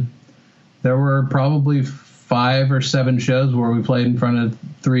 but then there were probably 5 or 7 shows where we played in front of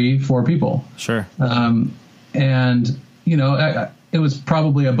 3-4 people. Sure. And, it was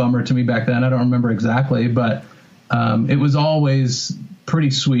probably a bummer to me back then. I don't remember exactly, but it was always pretty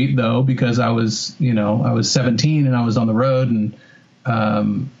sweet though, because I was 17 and I was on the road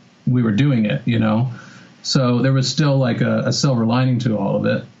and we were doing it, so there was still like a silver lining to all of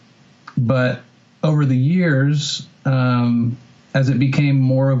it. But over the years, as it became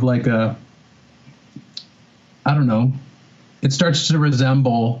more of like it starts to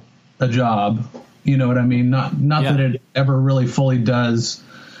resemble a job. You know what I mean? Not that it ever really fully does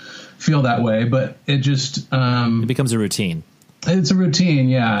feel that way, but it just it becomes a routine. It's a routine,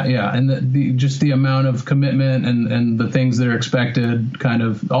 yeah, and just the amount of commitment and the things that are expected, kind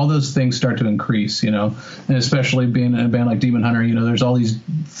of all those things start to increase, and especially being in a band like Demon Hunter, there's all these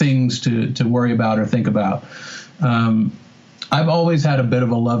things to worry about or think about. I've always had a bit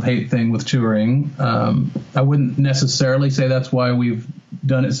of a love-hate thing with touring. I wouldn't necessarily say that's why we've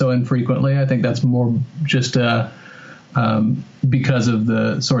done it so infrequently. I think that's more just because of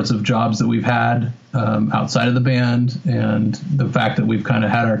the sorts of jobs that we've had outside of the band, and the fact that we've kind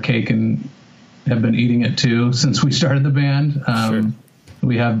of had our cake and have been eating it too since we started the band. Sure.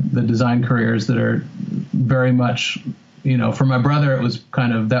 We have the design careers that are very much, for my brother, it was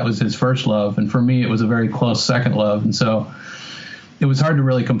that was his first love. And for me, it was a very close second love. And so it was hard to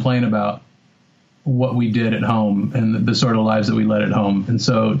really complain about what we did at home and the sort of lives that we led at home. And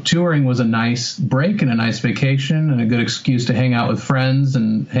so touring was a nice break and a nice vacation and a good excuse to hang out with friends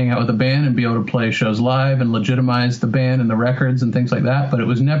and hang out with the band and be able to play shows live and legitimize the band and the records and things like that. But it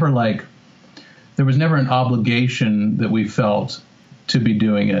was never there was never an obligation that we felt to be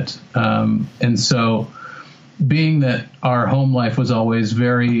doing it. And so being that our home life was always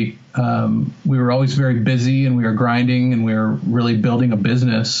we were always very busy and we were grinding and we were really building a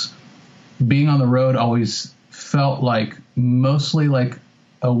business, being on the road always felt mostly like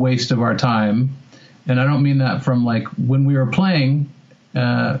a waste of our time. And I don't mean that from when we were playing,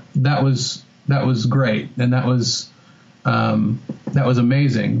 that was great. And that was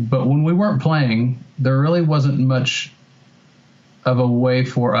amazing. But when we weren't playing, there really wasn't much of a way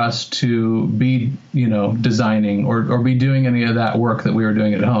for us to be, designing or be doing any of that work that we were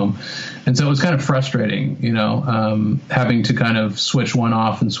doing at home. And so it was kind of frustrating, having to kind of switch one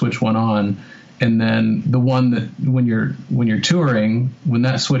off and switch one on. And then the one that when you're touring, when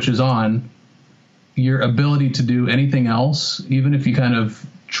that switches on, your ability to do anything else, even if you kind of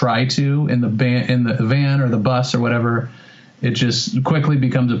try to in the van or the bus or whatever, it just quickly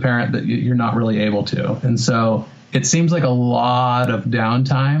becomes apparent that you're not really able to. And so it seems like a lot of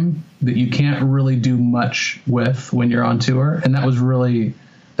downtime that you can't really do much with when you're on tour. And that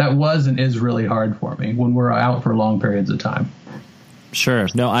was and is really hard for me when we're out for long periods of time. Sure.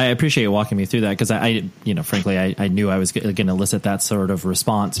 No, I appreciate you walking me through that, because frankly, I knew I was going to elicit that sort of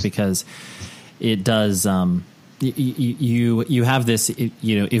response, because it does, you have this,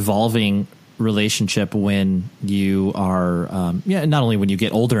 evolving relationship when you are, not only when you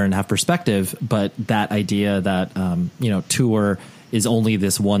get older and have perspective, but that idea that, tour is only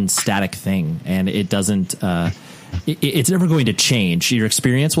this one static thing, and it doesn't, it's never going to change. Your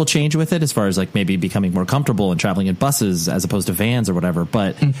experience will change with it, as far as maybe becoming more comfortable and traveling in buses as opposed to vans or whatever.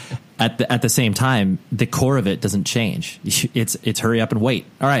 But at the same time, the core of it doesn't change. It's hurry up and wait.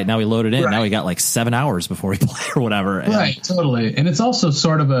 All right, now we load it in. Right. Now we got 7 hours before we play or whatever. Right, totally. And it's also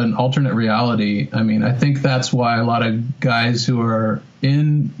sort of an alternate reality. I mean, I think that's why a lot of guys who are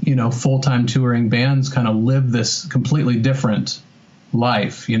in, full-time touring bands kind of live this completely different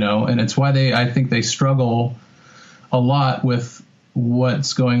life, and it's why I think they struggle a lot with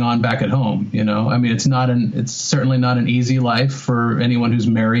what's going on back at home. I mean, it's certainly not an easy life for anyone who's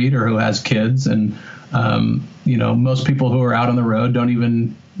married or who has kids. And, most people who are out on the road don't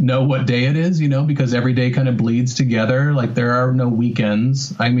even know what day it is, because every day kind of bleeds together. Like there are no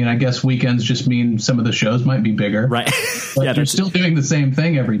weekends. I mean, I guess weekends just mean some of the shows might be bigger, right? But yeah, you're still doing the same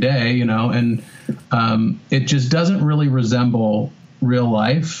thing every day, and it just doesn't really resemble real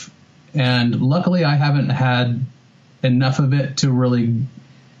life. And luckily I haven't had enough of it to really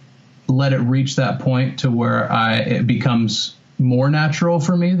let it reach that point to where it becomes more natural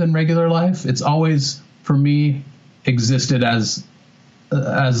for me than regular life. It's always, for me, existed as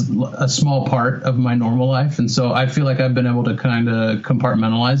a small part of my normal life. And so I feel like I've been able to kind of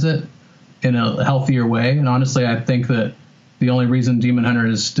compartmentalize it in a healthier way. And honestly, I think that the only reason Demon Hunter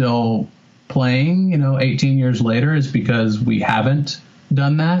is still playing, 18 years later, is because we haven't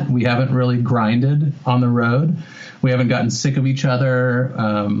done that. We haven't really grinded on the road. We haven't gotten sick of each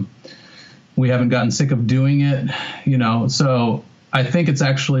other. We haven't gotten sick of doing it, so I think it's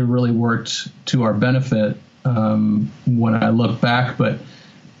actually really worked to our benefit when I look back. But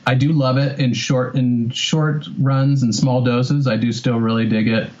I do love it in short runs and small doses. I do still really dig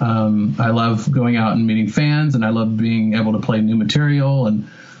it. I love going out and meeting fans, and I love being able to play new material. And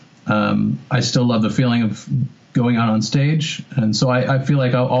I still love the feeling of going out on stage. And so I feel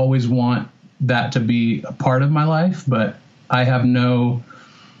like I'll always want that to be a part of my life, but I have no...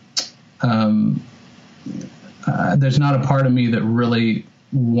 there's not a part of me that really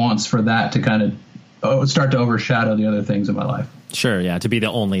wants for that to kind of start to overshadow the other things in my life. Sure. Yeah. To be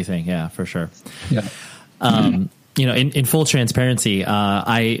the only thing. Yeah, for sure. Yeah. In full transparency,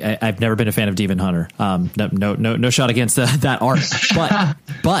 I've never been a fan of Demon Hunter. No shot against that art,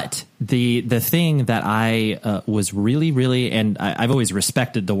 but the thing that I was really, and I've always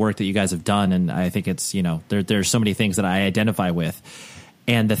respected the work that you guys have done. And I think it's, there's so many things that I identify with.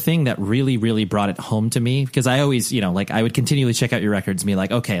 And the thing that really, really brought it home to me, because I always, I would continually check out your records and be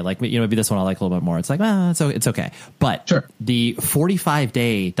like, okay, maybe this one I like a little bit more. It's like, so it's okay. But sure. The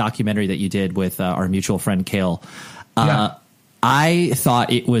 45-day documentary that you did with our mutual friend Kale, I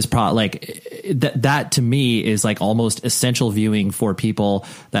thought it was that to me is like almost essential viewing for people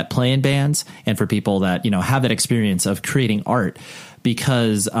that play in bands and for people that, have that experience of creating art,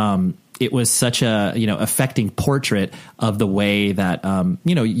 because, it was such a, affecting portrait of the way that,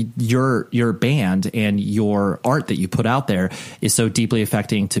 your band and your art that you put out there is so deeply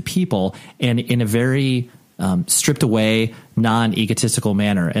affecting to people, and in a very stripped away, non-egotistical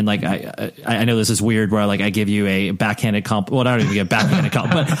manner. And I know this is weird where I give you a backhanded comp. Well, I don't even get backhanded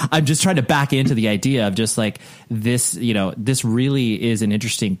comp, but I'm just trying to back into the idea of just this, this really is an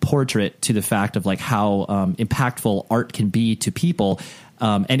interesting portrait to the fact of how impactful art can be to people.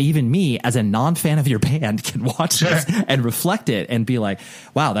 And even me, as a non-fan of your band, can watch this and reflect it and be like,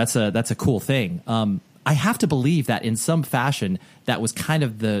 wow, that's a cool thing. I have to believe that in some fashion, that was kind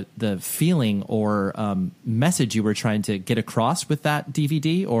of the feeling or message you were trying to get across with that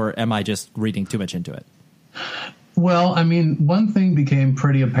DVD, or am I just reading too much into it? Well, I mean, one thing became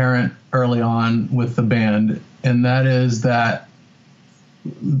pretty apparent early on with the band, and that is that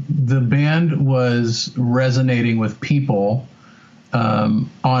the band was resonating with people on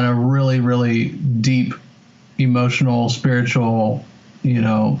a really, really deep emotional, spiritual,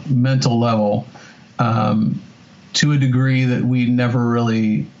 mental level, to a degree that we never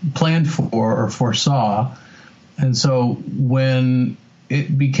really planned for or foresaw. And so when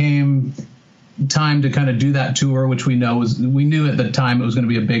it became time to kind of do that tour, which we knew at the time it was going to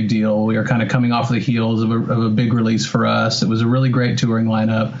be a big deal. We were kind of coming off the heels of a big release for us. It was a really great touring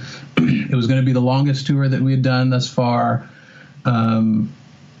lineup. It was going to be the longest tour that we had done thus far.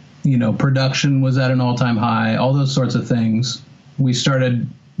 Production was at an all-time high, all those sorts of things. We started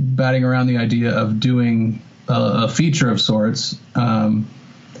batting around the idea of doing a feature of sorts. And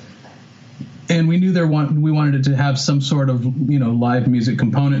we knew we wanted it to have some sort of, live music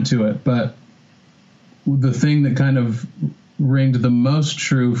component to it. But the thing that kind of ringed the most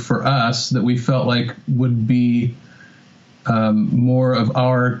true for us, that we felt like would be more of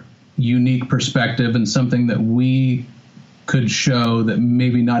our unique perspective and something that we could show that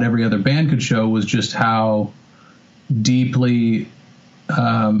maybe not every other band could show, was just how deeply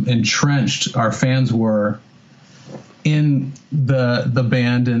entrenched our fans were in the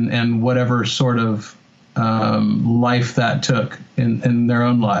band and whatever sort of life that took in their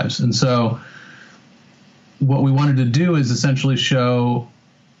own lives. And so what we wanted to do is essentially show,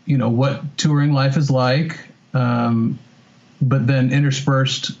 what touring life is like, but then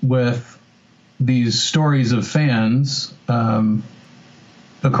interspersed with these stories of fans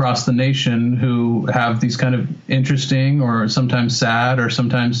across the nation who have these kind of interesting or sometimes sad or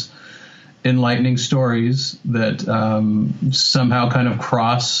sometimes enlightening stories that somehow kind of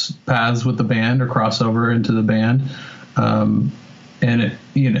cross paths with the band or cross over into the band. and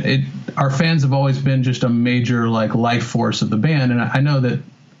our fans have always been just a major like life force of the band. And I know that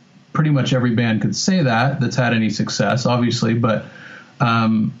pretty much every band could say that's had any success, obviously, but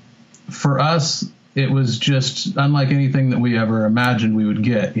for us, it was just unlike anything that we ever imagined we would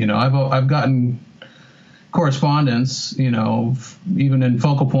get. I've gotten correspondence, even in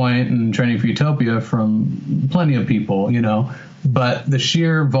Focal Point and Training for Utopia, from plenty of people, but the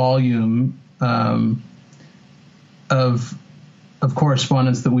sheer volume of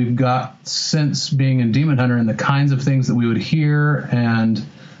correspondence that we've got since being in Demon Hunter, and the kinds of things that we would hear, and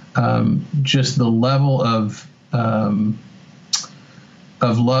just the level of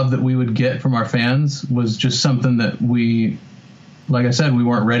love that we would get from our fans was just something that we, like I said, we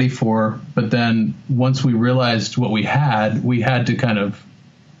weren't ready for. But then once we realized what we had to kind of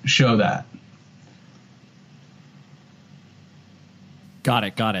show that. Got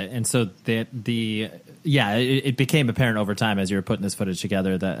it. And so it became apparent over time as you were putting this footage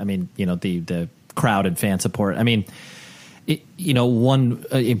together that, the crowd and fan support. Playing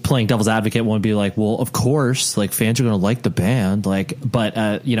devil's advocate, one would be like, well, of course, like, fans are going to like the band, like, but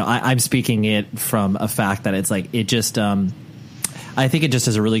I'm speaking it from a fact that it's like, it just, I think it just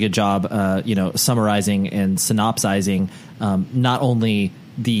does a really good job, summarizing and synopsizing, not only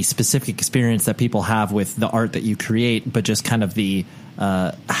the specific experience that people have with the art that you create, but just kind of the,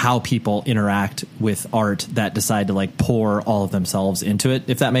 how people interact with art that decide to like pour all of themselves into it,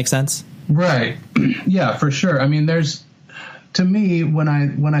 if that makes sense. Right. Yeah, for sure. To me, when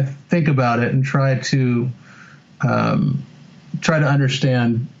I think about it and try to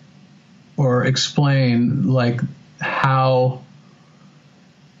understand or explain like how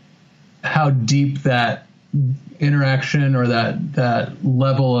deep that interaction or that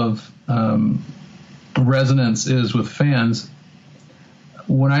level of resonance is with fans,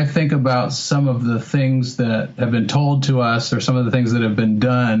 when I think about some of the things that have been told to us or some of the things that have been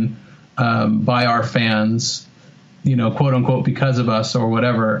done by our fans, quote unquote, because of us or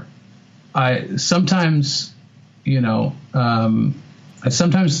whatever, I sometimes think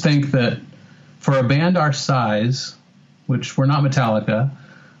that for a band our size, which we're not Metallica,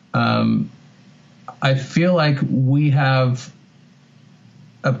 I feel like we have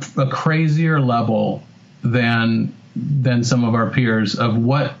a crazier level than some of our peers of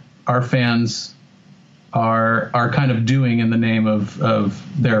what our fans are kind of doing in the name of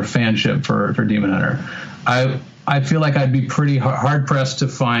their fanship for Demon Hunter. I feel like I'd be pretty hard pressed to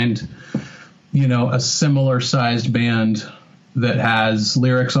find, a similar sized band that has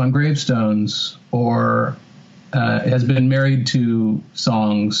lyrics on gravestones or has been married to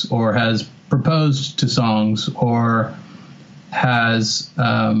songs or has proposed to songs or has,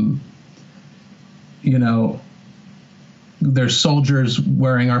 there's soldiers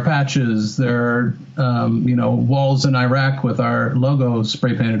wearing our patches. There are, walls in Iraq with our logo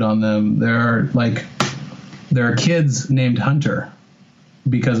spray painted on them. There are kids named Hunter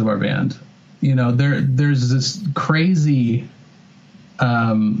because of our band. There's this crazy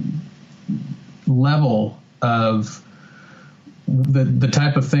level of the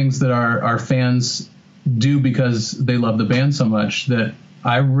type of things that our fans do because they love the band so much that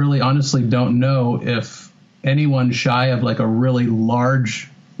I really honestly don't know if anyone shy of like a really large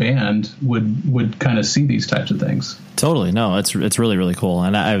band would kind of see these types of things. Totally. No, it's really, really cool.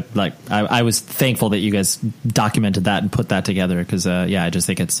 And I was thankful that you guys documented that and put that together because, I just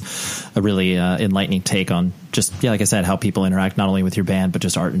think it's a really enlightening take on just, like I said, how people interact not only with your band, but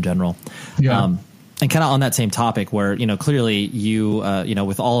just art in general. Yeah. And kind of on that same topic where, clearly you,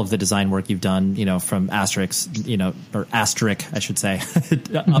 with all of the design work you've done, from Asterisk, or Asterisk, I should say,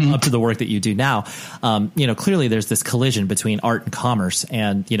 up to the work that you do now, clearly there's this collision between art and commerce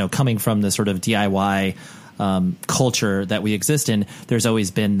and, coming from the sort of DIY culture that we exist in, there's always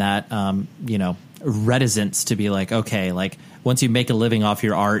been that, reticence to be like, okay, like once you make a living off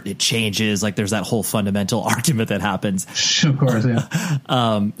your art, it changes. Like there's that whole fundamental argument that happens. Of course, yeah.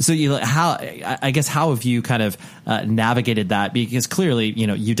 So how have you kind of navigated that? Because clearly,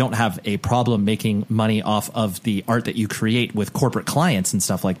 you don't have a problem making money off of the art that you create with corporate clients and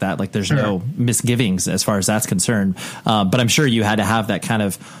stuff like that. Like there's no misgivings as far as that's concerned. But I'm sure you had to have that kind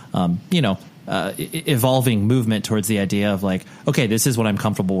of, evolving movement towards the idea of like, okay, this is what I'm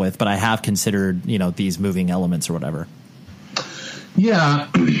comfortable with, but I have considered, these moving elements or whatever. Yeah,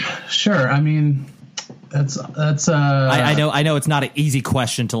 sure. I mean, that's. I know it's not an easy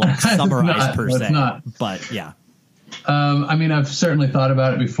question to like summarize per se, but yeah. I've certainly thought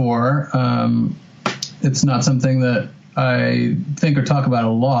about it before. It's not something that I think or talk about a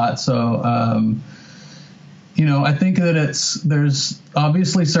lot. So, I think that there's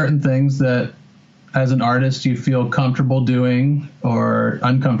obviously certain things that as an artist you feel comfortable doing or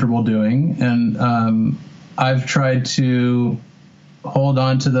uncomfortable doing. And I've tried to hold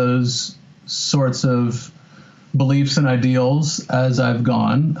on to those sorts of beliefs and ideals as I've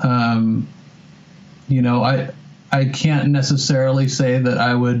gone. I can't necessarily say that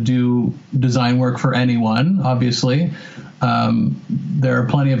I would do design work for anyone, obviously. There are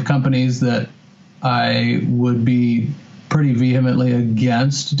plenty of companies that I would be pretty vehemently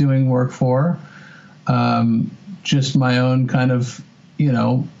against doing work for. Just my own kind of,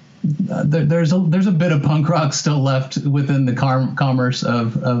 there's a bit of punk rock still left within the commerce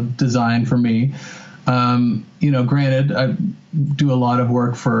of design for me. Granted, I do a lot of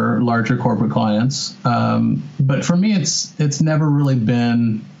work for larger corporate clients, but for me, it's never really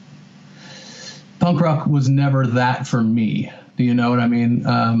been. Punk rock was never that for me. Do you know what I mean?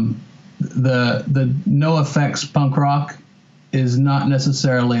 The no effects punk rock is not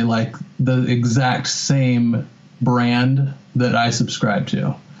necessarily like the exact same brand that I subscribe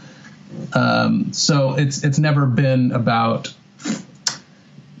to. So it's never been about,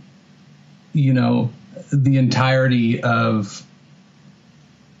 the entirety of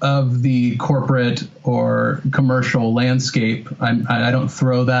the corporate or commercial landscape. I don't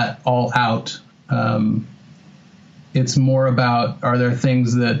throw that all out. It's more about, are there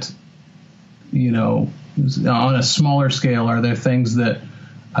things that, on a smaller scale, are there things that,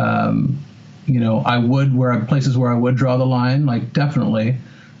 places where I would draw the line, like definitely.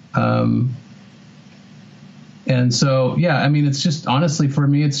 And so, it's just, honestly, for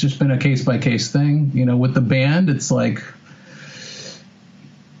me, it's just been a case by case thing. With the band, it's like,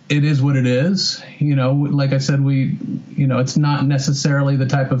 it is what it is. Like I said, it's not necessarily the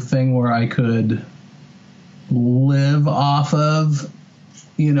type of thing where I could live off of,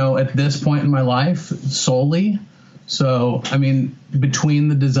 at this point in my life solely. So, between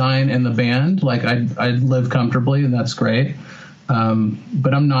the design and the band, like I live comfortably, and that's great.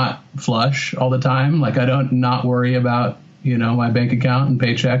 But I'm not flush all the time. Like I don't not worry about, my bank account and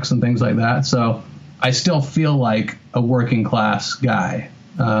paychecks and things like that. So I still feel like a working class guy.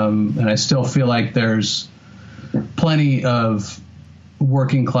 And I still feel like there's plenty of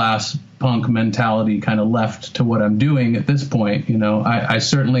working class punk mentality kind of left to what I'm doing at this point. I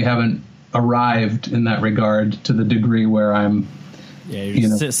certainly haven't arrived in that regard to the degree where I'm,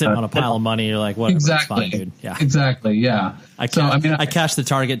 you're sitting on a pile of money. You're like, whatever, exactly, it's fine, dude. Yeah, exactly. Yeah. I cashed the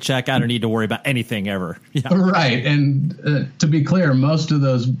Target check. I don't need to worry about anything ever. Yeah. Right. And to be clear, most of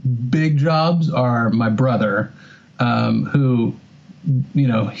those big jobs are my brother, who,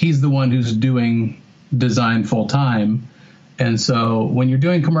 he's the one who's doing design full time. And so when you're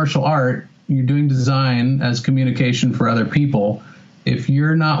doing commercial art, you're doing design as communication for other people. If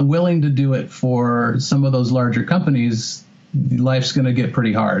you're not willing to do it for some of those larger companies, life's going to get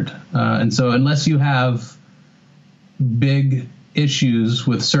pretty hard. And so unless you have big issues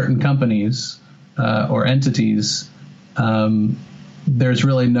with certain companies or entities, there's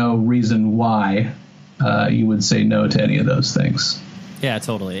really no reason why you would say no to any of those things. Yeah,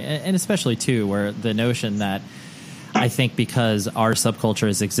 totally. And especially, too, where the notion that I think because our subculture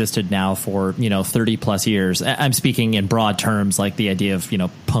has existed now for, 30 plus years, I'm speaking in broad terms, like the idea of,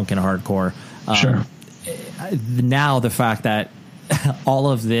 punk and hardcore. Sure. Now the fact that all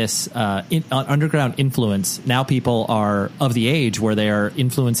of this underground influence, now people are of the age where they are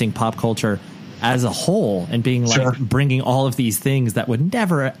influencing pop culture as a whole and being like Sure. bringing all of these things that would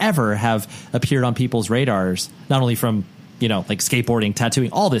never, ever have appeared on people's radars, not only from, like skateboarding,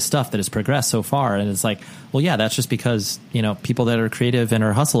 tattooing, all this stuff that has progressed so far. And it's like, well, yeah, that's just because, people that are creative and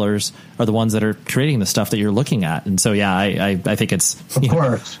are hustlers are the ones that are creating the stuff that you're looking at. And so, yeah, I think it's, of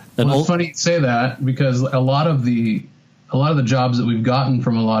course. Well, it's funny you say that because a lot of the jobs that we've gotten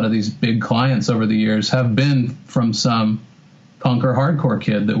from a lot of these big clients over the years have been from some punk or hardcore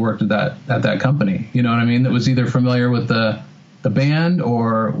kid that worked at that company. You know what I mean? That was either familiar with the band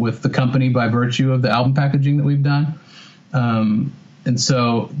or with the company by virtue of the album packaging that we've done. And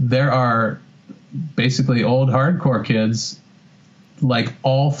so there are basically old hardcore kids like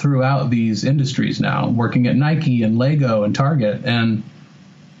all throughout these industries now, working at Nike and Lego and Target. And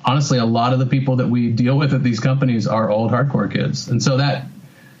honestly, a lot of the people that we deal with at these companies are old hardcore kids. And so that,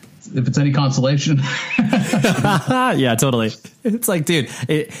 if it's any consolation. Yeah, totally. It's like, dude,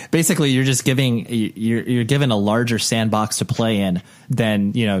 basically you're just you're given a larger sandbox to play in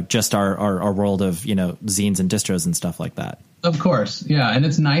than, just our world of, zines and distros and stuff like that. Of course. Yeah. And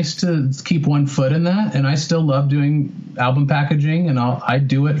it's nice to keep one foot in that. And I still love doing album packaging, and I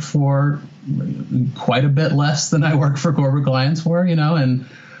do it for quite a bit less than I work for corporate clients for, and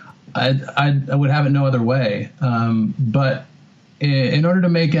I would have it no other way. But in order to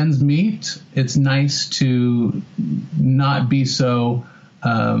make ends meet, it's nice to not be so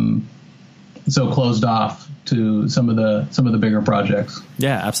closed off to some of the bigger projects.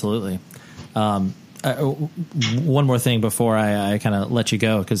 Yeah, absolutely. One more thing before I kind of let you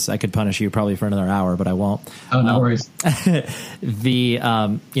go, because I could punish you probably for another hour, but I won't. Oh, no worries. Now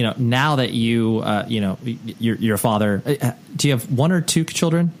that you're a father, do you have one or two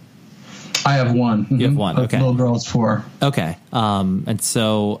children? I have one. You have one. Okay. The little girl's 4. Okay. And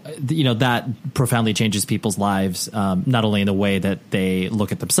so, that profoundly changes people's lives, not only in the way that they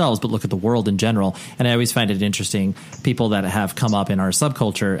look at themselves, but look at the world in general. And I always find it interesting, people that have come up in our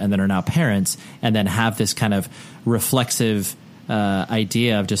subculture and then are now parents and then have this kind of reflexive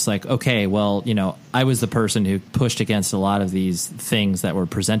idea of just like, okay, well, I was the person who pushed against a lot of these things that were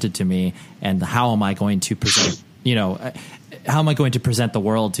presented to me, and how am I going to present, how am I going to present the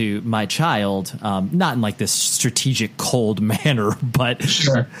world to my child? Not in like this strategic, cold manner, but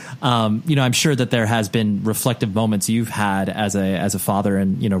sure. I'm sure that there has been reflective moments you've had as a father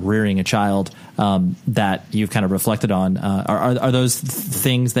and, rearing a child, that you've kind of reflected on. Are those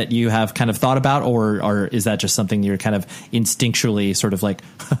things that you have kind of thought about, or is that just something you're kind of instinctually sort of like,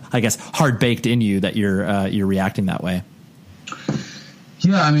 I guess, hard baked in you that you're reacting that way?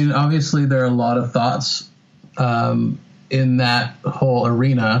 Yeah. I mean, obviously there are a lot of thoughts, in that whole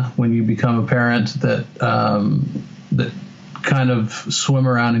arena when you become a parent that kind of swim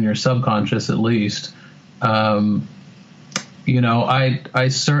around in your subconscious, at least. I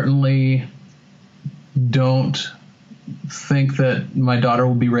certainly don't think that my daughter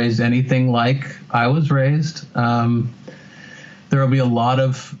will be raised anything like I was raised. There will be a lot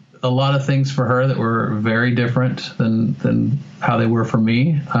of things for her that were very different than how they were for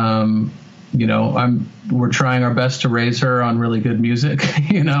me. We're trying our best to raise her on really good music,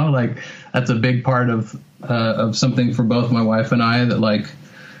 like that's a big part of something for both my wife and I that I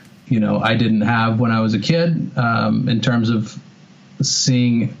didn't have when I was a kid, in terms of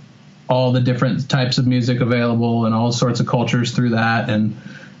seeing all the different types of music available and all sorts of cultures through that. And,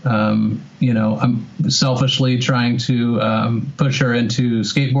 I'm selfishly trying to push her into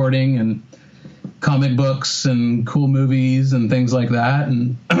skateboarding and comic books and cool movies and things like that.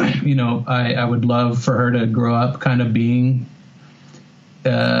 And, I would love for her to grow up kind of being,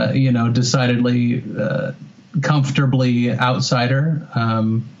 decidedly comfortably outsider.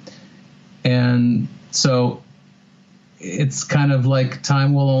 And so it's kind of like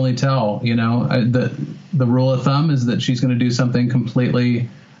time will only tell, the rule of thumb is that she's going to do something completely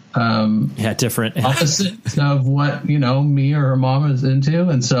different opposite of what, me or her mom is into.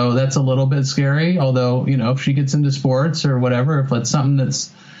 And so that's a little bit scary. Although, if she gets into sports or whatever, if it's something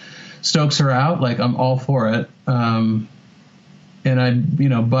that's stokes her out, like I'm all for it. And I,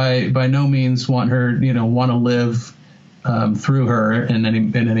 by no means want her, want to live, through her in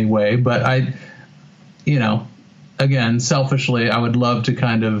any way. But I, again, selfishly, I would love to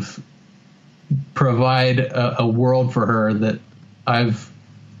kind of provide a world for her that I've,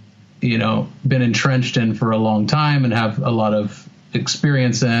 been entrenched in for a long time and have a lot of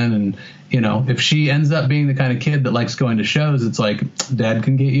experience in. And, if she ends up being the kind of kid that likes going to shows, it's like, Dad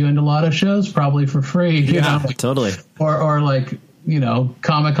can get you into a lot of shows probably for free. Yeah, totally. Or like,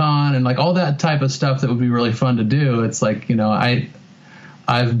 Comic-Con and like all that type of stuff that would be really fun to do. It's like,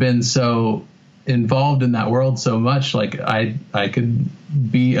 I've been so involved in that world so much, like I could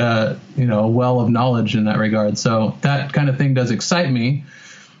be a well of knowledge in that regard. So that kind of thing does excite me.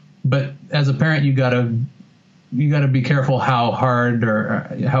 But as a parent, you gotta be careful how hard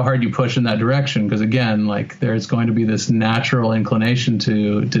you push in that direction, because again, like there's going to be this natural inclination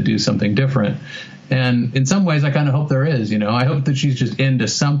to do something different. And in some ways, I kind of hope there is. I hope that she's just into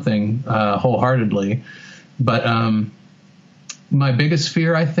something wholeheartedly. But my biggest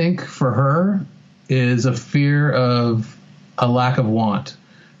fear, I think, for her is a fear of a lack of want.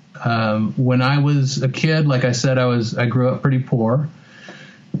 When I was a kid, like I said, I grew up pretty poor.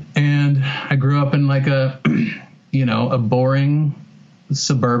 And I grew up in like a boring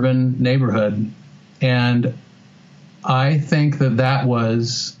suburban neighborhood. And I think that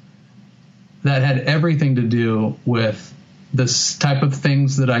had everything to do with this type of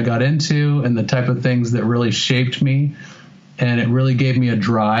things that I got into and the type of things that really shaped me. And it really gave me a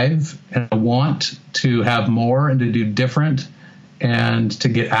drive and a want to have more and to do different and to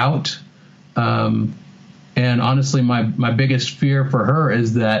get out. And honestly, my biggest fear for her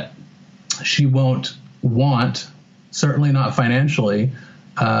is that she won't want, certainly not financially,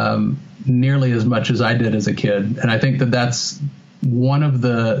 nearly as much as I did as a kid. And I think that's one of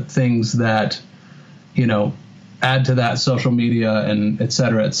the things that, add to that social media and et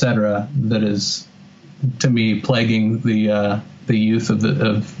cetera, that is, to me, plaguing the the youth of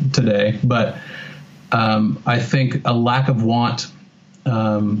today. But I think a lack of want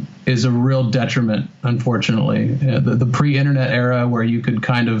is a real detriment, unfortunately. The pre-internet era, where you could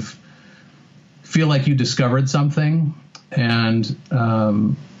kind of feel like you discovered something and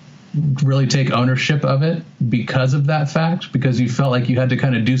really take ownership of it because of that fact, because you felt like you had to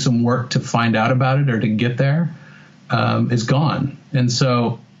kind of do some work to find out about it or to get there, is gone. And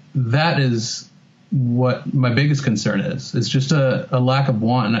so that is what my biggest concern is. It's just a lack of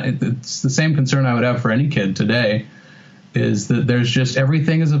want. And it's the same concern I would have for any kid today, is that there's just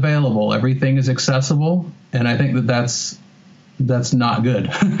everything is available, everything is accessible. And I think that's not good.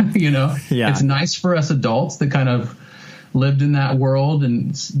 Yeah. It's nice for us adults that kind of lived in that world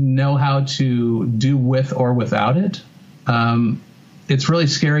and know how to do with or without it. It's really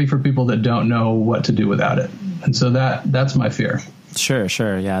scary for people that don't know what to do without it. And so that's my fear.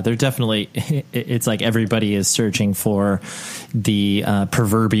 Sure. Yeah, they're definitely, it's like everybody is searching for the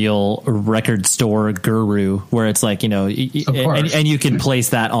proverbial record store guru, where it's like, and you can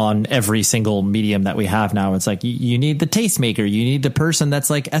place that on every single medium that we have now. It's like, you need the tastemaker, you need the person that's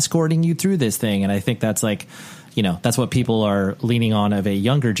like escorting you through this thing. And I think that's like, that's what people are leaning on of a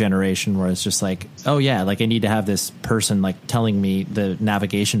younger generation, where it's just like, oh yeah, like I need to have this person like telling me the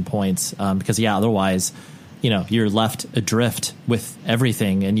navigation points, because otherwise, you're left adrift with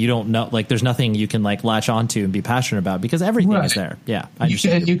everything, and you don't know, like there's nothing you can like latch onto and be passionate about, because everything is there. Yeah.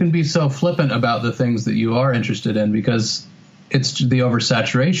 You can be so flippant about the things that you are interested in, because it's the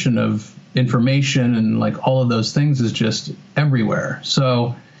oversaturation of information and like all of those things is just everywhere.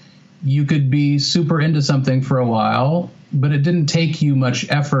 So you could be super into something for a while, but it didn't take you much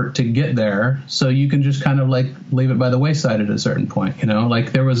effort to get there. So you can just kind of like leave it by the wayside at a certain point,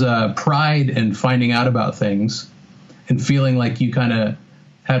 like there was a pride in finding out about things and feeling like you kind of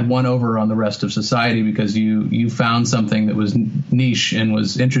had one over on the rest of society because you found something that was niche and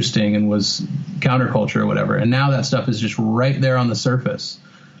was interesting and was counterculture or whatever. And now that stuff is just right there on the surface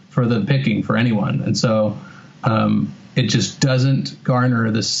for the picking for anyone. And so, it just doesn't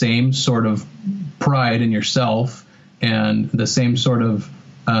garner the same sort of pride in yourself and the same sort of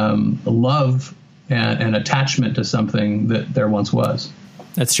love and attachment to something that there once was.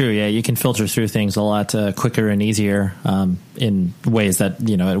 That's true. Yeah, you can filter through things a lot quicker and easier in ways that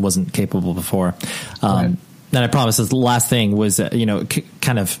it wasn't capable before. Right. And I promise the last thing was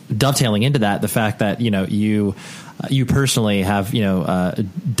kind of dovetailing into that, the fact that you personally have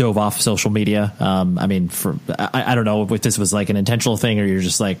dove off social media. I mean, I don't know if this was like an intentional thing, or you're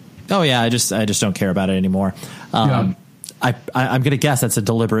just like, oh yeah, I just don't care about it anymore. I'm going to guess that's a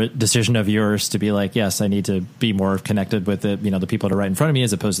deliberate decision of yours to be like, yes, I need to be more connected with the people that are right in front of me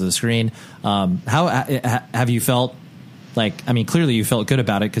as opposed to the screen. How have you felt? Like, I mean, clearly you felt good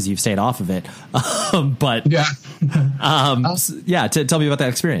about it because you've stayed off of it. But tell me about that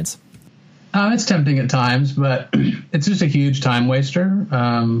experience. It's tempting at times, but it's just a huge time waster.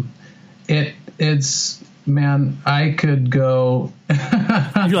 Man, I could go.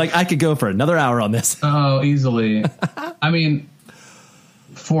 You're like, I could go for another hour on this. Oh, easily. I mean,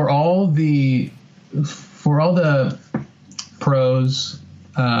 for all the pros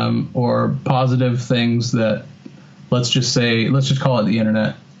or positive things that, let's just call it the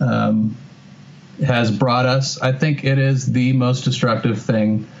internet, has brought us, I think it is the most destructive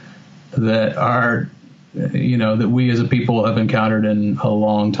thing that that we as a people have encountered in a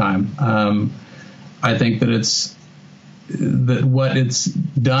long time. I think that what it's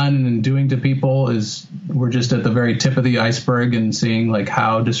done and doing to people is, we're just at the very tip of the iceberg and seeing like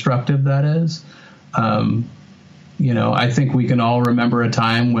how destructive that is. I think we can all remember a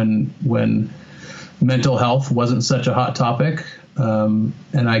time when mental health wasn't such a hot topic. And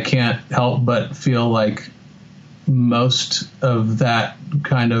I can't help but feel like most of that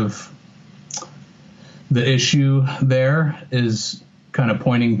kind of the issue there is kind of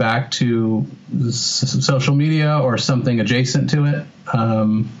pointing back to social media or something adjacent to it.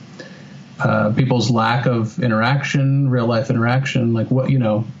 People's lack of interaction, real life interaction, like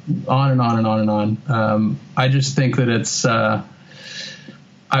on and on and on and on. I just think that it's, I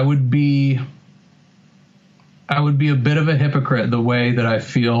would be a bit of a hypocrite the way that I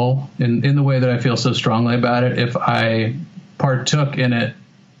feel in the way that I feel so strongly about it if I partook in it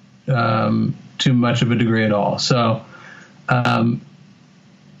too much of a degree at all. So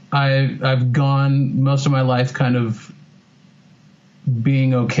I've gone most of my life kind of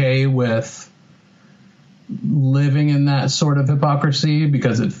being okay with living in that sort of hypocrisy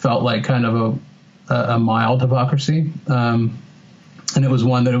because it felt like kind of a mild hypocrisy. And it was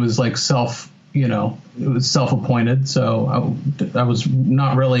one that it was like it was self-appointed. So I was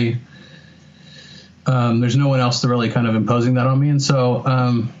not really There's no one else to really kind of imposing that on me. And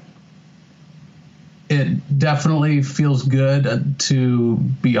so it definitely feels good to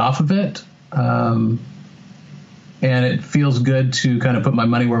be off of it. And it feels good to kind of put my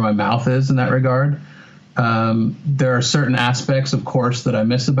money where my mouth is in that regard. There are certain aspects, of course, that I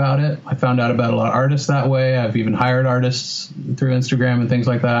miss about it. I found out about a lot of artists that way. I've even hired artists through Instagram and things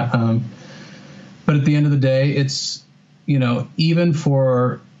like that. But at the end of the day, it's, even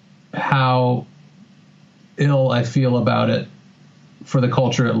for how ill I feel about it for the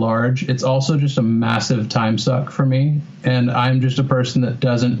culture at large, it's also just a massive time suck for me. And I'm just a person that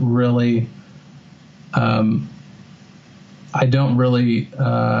doesn't really, I don't really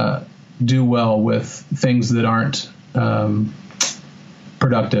do well with things that aren't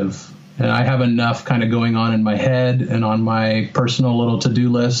productive. And I have enough kind of going on in my head and on my personal little to-do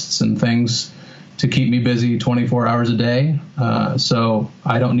lists and things to keep me busy 24 hours a day. So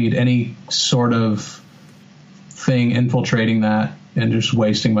I don't need any sort of thing infiltrating that and just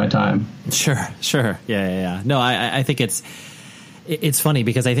wasting my time. Sure. Yeah. No, I think it's funny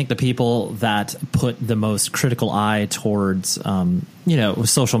because I think the people that put the most critical eye towards,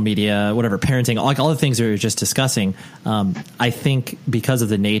 social media, whatever, parenting, like all the things we were just discussing, I think because of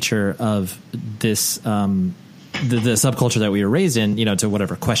the nature of this, the subculture that we were raised in, to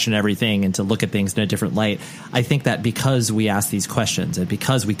whatever, question everything and to look at things in a different light. I think that because we ask these questions and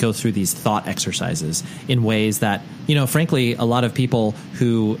because we go through these thought exercises in ways that, frankly, a lot of people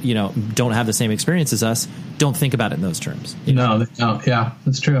who, don't have the same experience as us don't think about it in those terms. No, yeah,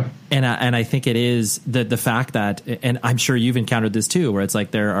 that's true. And I think it is the fact that, and I'm sure you've encountered this too, where it's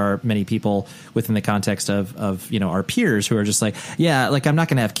like there are many people within the context of our peers who are just like, yeah, like I'm not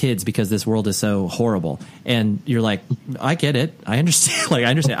going to have kids because this world is so horrible. And you're like, I get it. I understand. I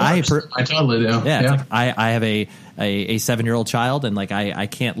understand. I totally do. Yeah. Like I have a 7-year-old child, and like I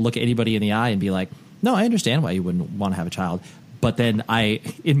can't look at anybody in the eye and be like, no, I understand why you wouldn't want to have a child. But then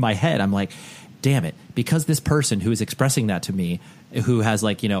in my head, I'm like, damn it, because this person who is expressing that to me, who has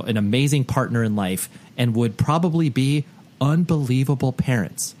an amazing partner in life and would probably be unbelievable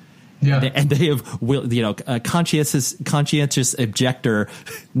parents. Yeah. And they have, a conscientious objector,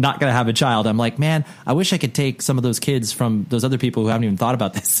 not going to have a child. I'm like, man, I wish I could take some of those kids from those other people who haven't even thought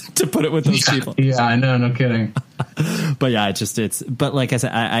about this to put it with those people. Yeah, I know. No kidding. But yeah, but like I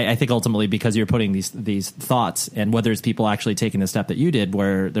said, I think ultimately because you're putting these thoughts, and whether it's people actually taking the step that you did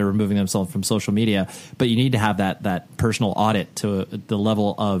where they're removing themselves from social media, but you need to have that personal audit to the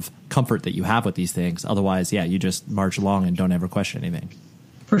level of comfort that you have with these things. Otherwise, yeah, you just march along and don't ever question anything.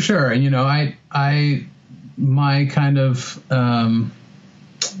 For sure. And, my kind of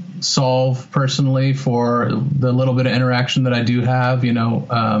solve personally for the little bit of interaction that I do have,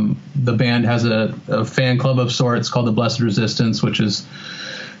 the band has a fan club of sorts called the Blessed Resistance, which is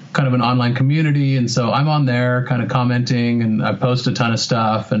kind of an online community. And so I'm on there kind of commenting, and I post a ton of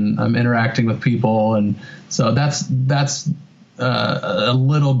stuff, and I'm interacting with people. And so that's a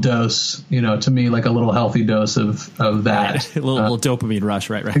little dose, to me, like a little healthy dose of that. Right. A little dopamine rush,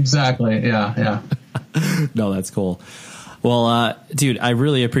 right? Exactly. Yeah. No, that's cool. Well, dude, I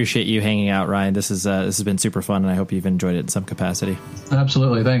really appreciate you hanging out, Ryan. This has been super fun, and I hope you've enjoyed it in some capacity.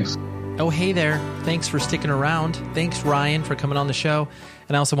 Absolutely. Thanks. Oh, hey there. Thanks for sticking around. Thanks, Ryan, for coming on the show.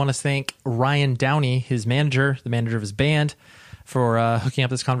 And I also want to thank Ryan Downey, his manager, the manager of his band, for hooking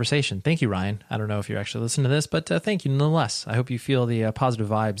up this conversation. Thank you, Ryan. I don't know if you're actually listening to this, but thank you nonetheless. I hope you feel the positive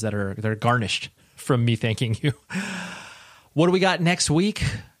vibes that are garnished from me thanking you. What do we got next week?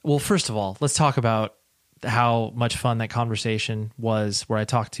 Well, first of all, let's talk about how much fun that conversation was where I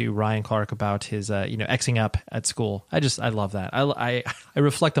talked to Ryan Clark about his, Xing up at school. I love that. I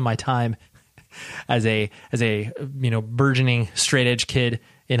reflect on my time as a burgeoning straight edge kid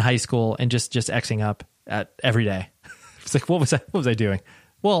in high school and just Xing up at every day. It's like, what was I doing?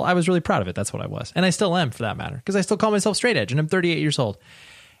 Well, I was really proud of it. That's what I was. And I still am, for that matter, because I still call myself straight edge and I'm 38 years old.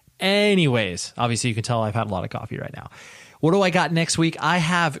 Anyways, obviously you can tell I've had a lot of coffee right now. What do I got next week? I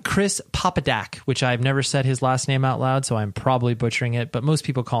have Chris Popadak, which I've never said his last name out loud, so I'm probably butchering it, but most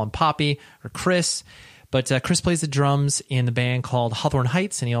people call him Poppy or Chris. But Chris plays the drums in the band called Hawthorne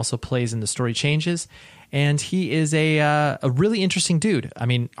Heights, and he also plays in The Story Changes. And he is a really interesting dude. I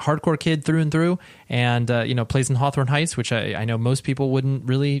mean, hardcore kid through and through, and plays in Hawthorne Heights, which I know most people wouldn't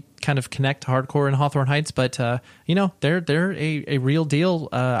really kind of connect to hardcore in Hawthorne Heights, but they're a real deal.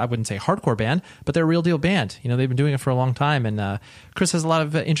 I wouldn't say hardcore band, but they're a real deal band. They've been doing it for a long time, and Chris has a lot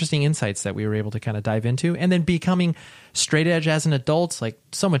of interesting insights that we were able to kind of dive into, and then becoming straight edge as an adult, like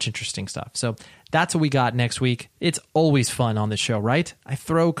so much interesting stuff. So that's what we got next week. It's always fun on the show, right? I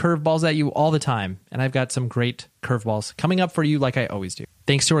throw curveballs at you all the time, and I've got got some great curveballs coming up for you like I always do.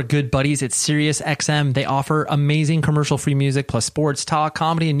 Thanks to our good buddies at SiriusXM. They offer amazing commercial-free music plus sports, talk,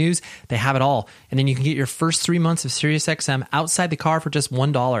 comedy, and news. They have it all. And then you can get your first 3 months of SiriusXM outside the car for just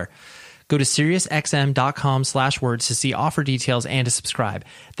 $1. Go to SiriusXM.com/words to see offer details and to subscribe.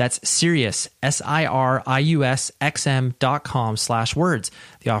 That's Sirius, SiriusXM.com/words.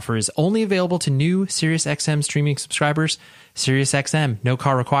 The offer is only available to new SiriusXM streaming subscribers. SiriusXM, no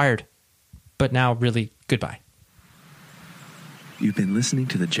car required. But now, really, goodbye. You've been listening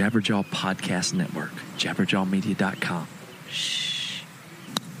to the Jabberjaw Podcast Network, jabberjawmedia.com. Shh.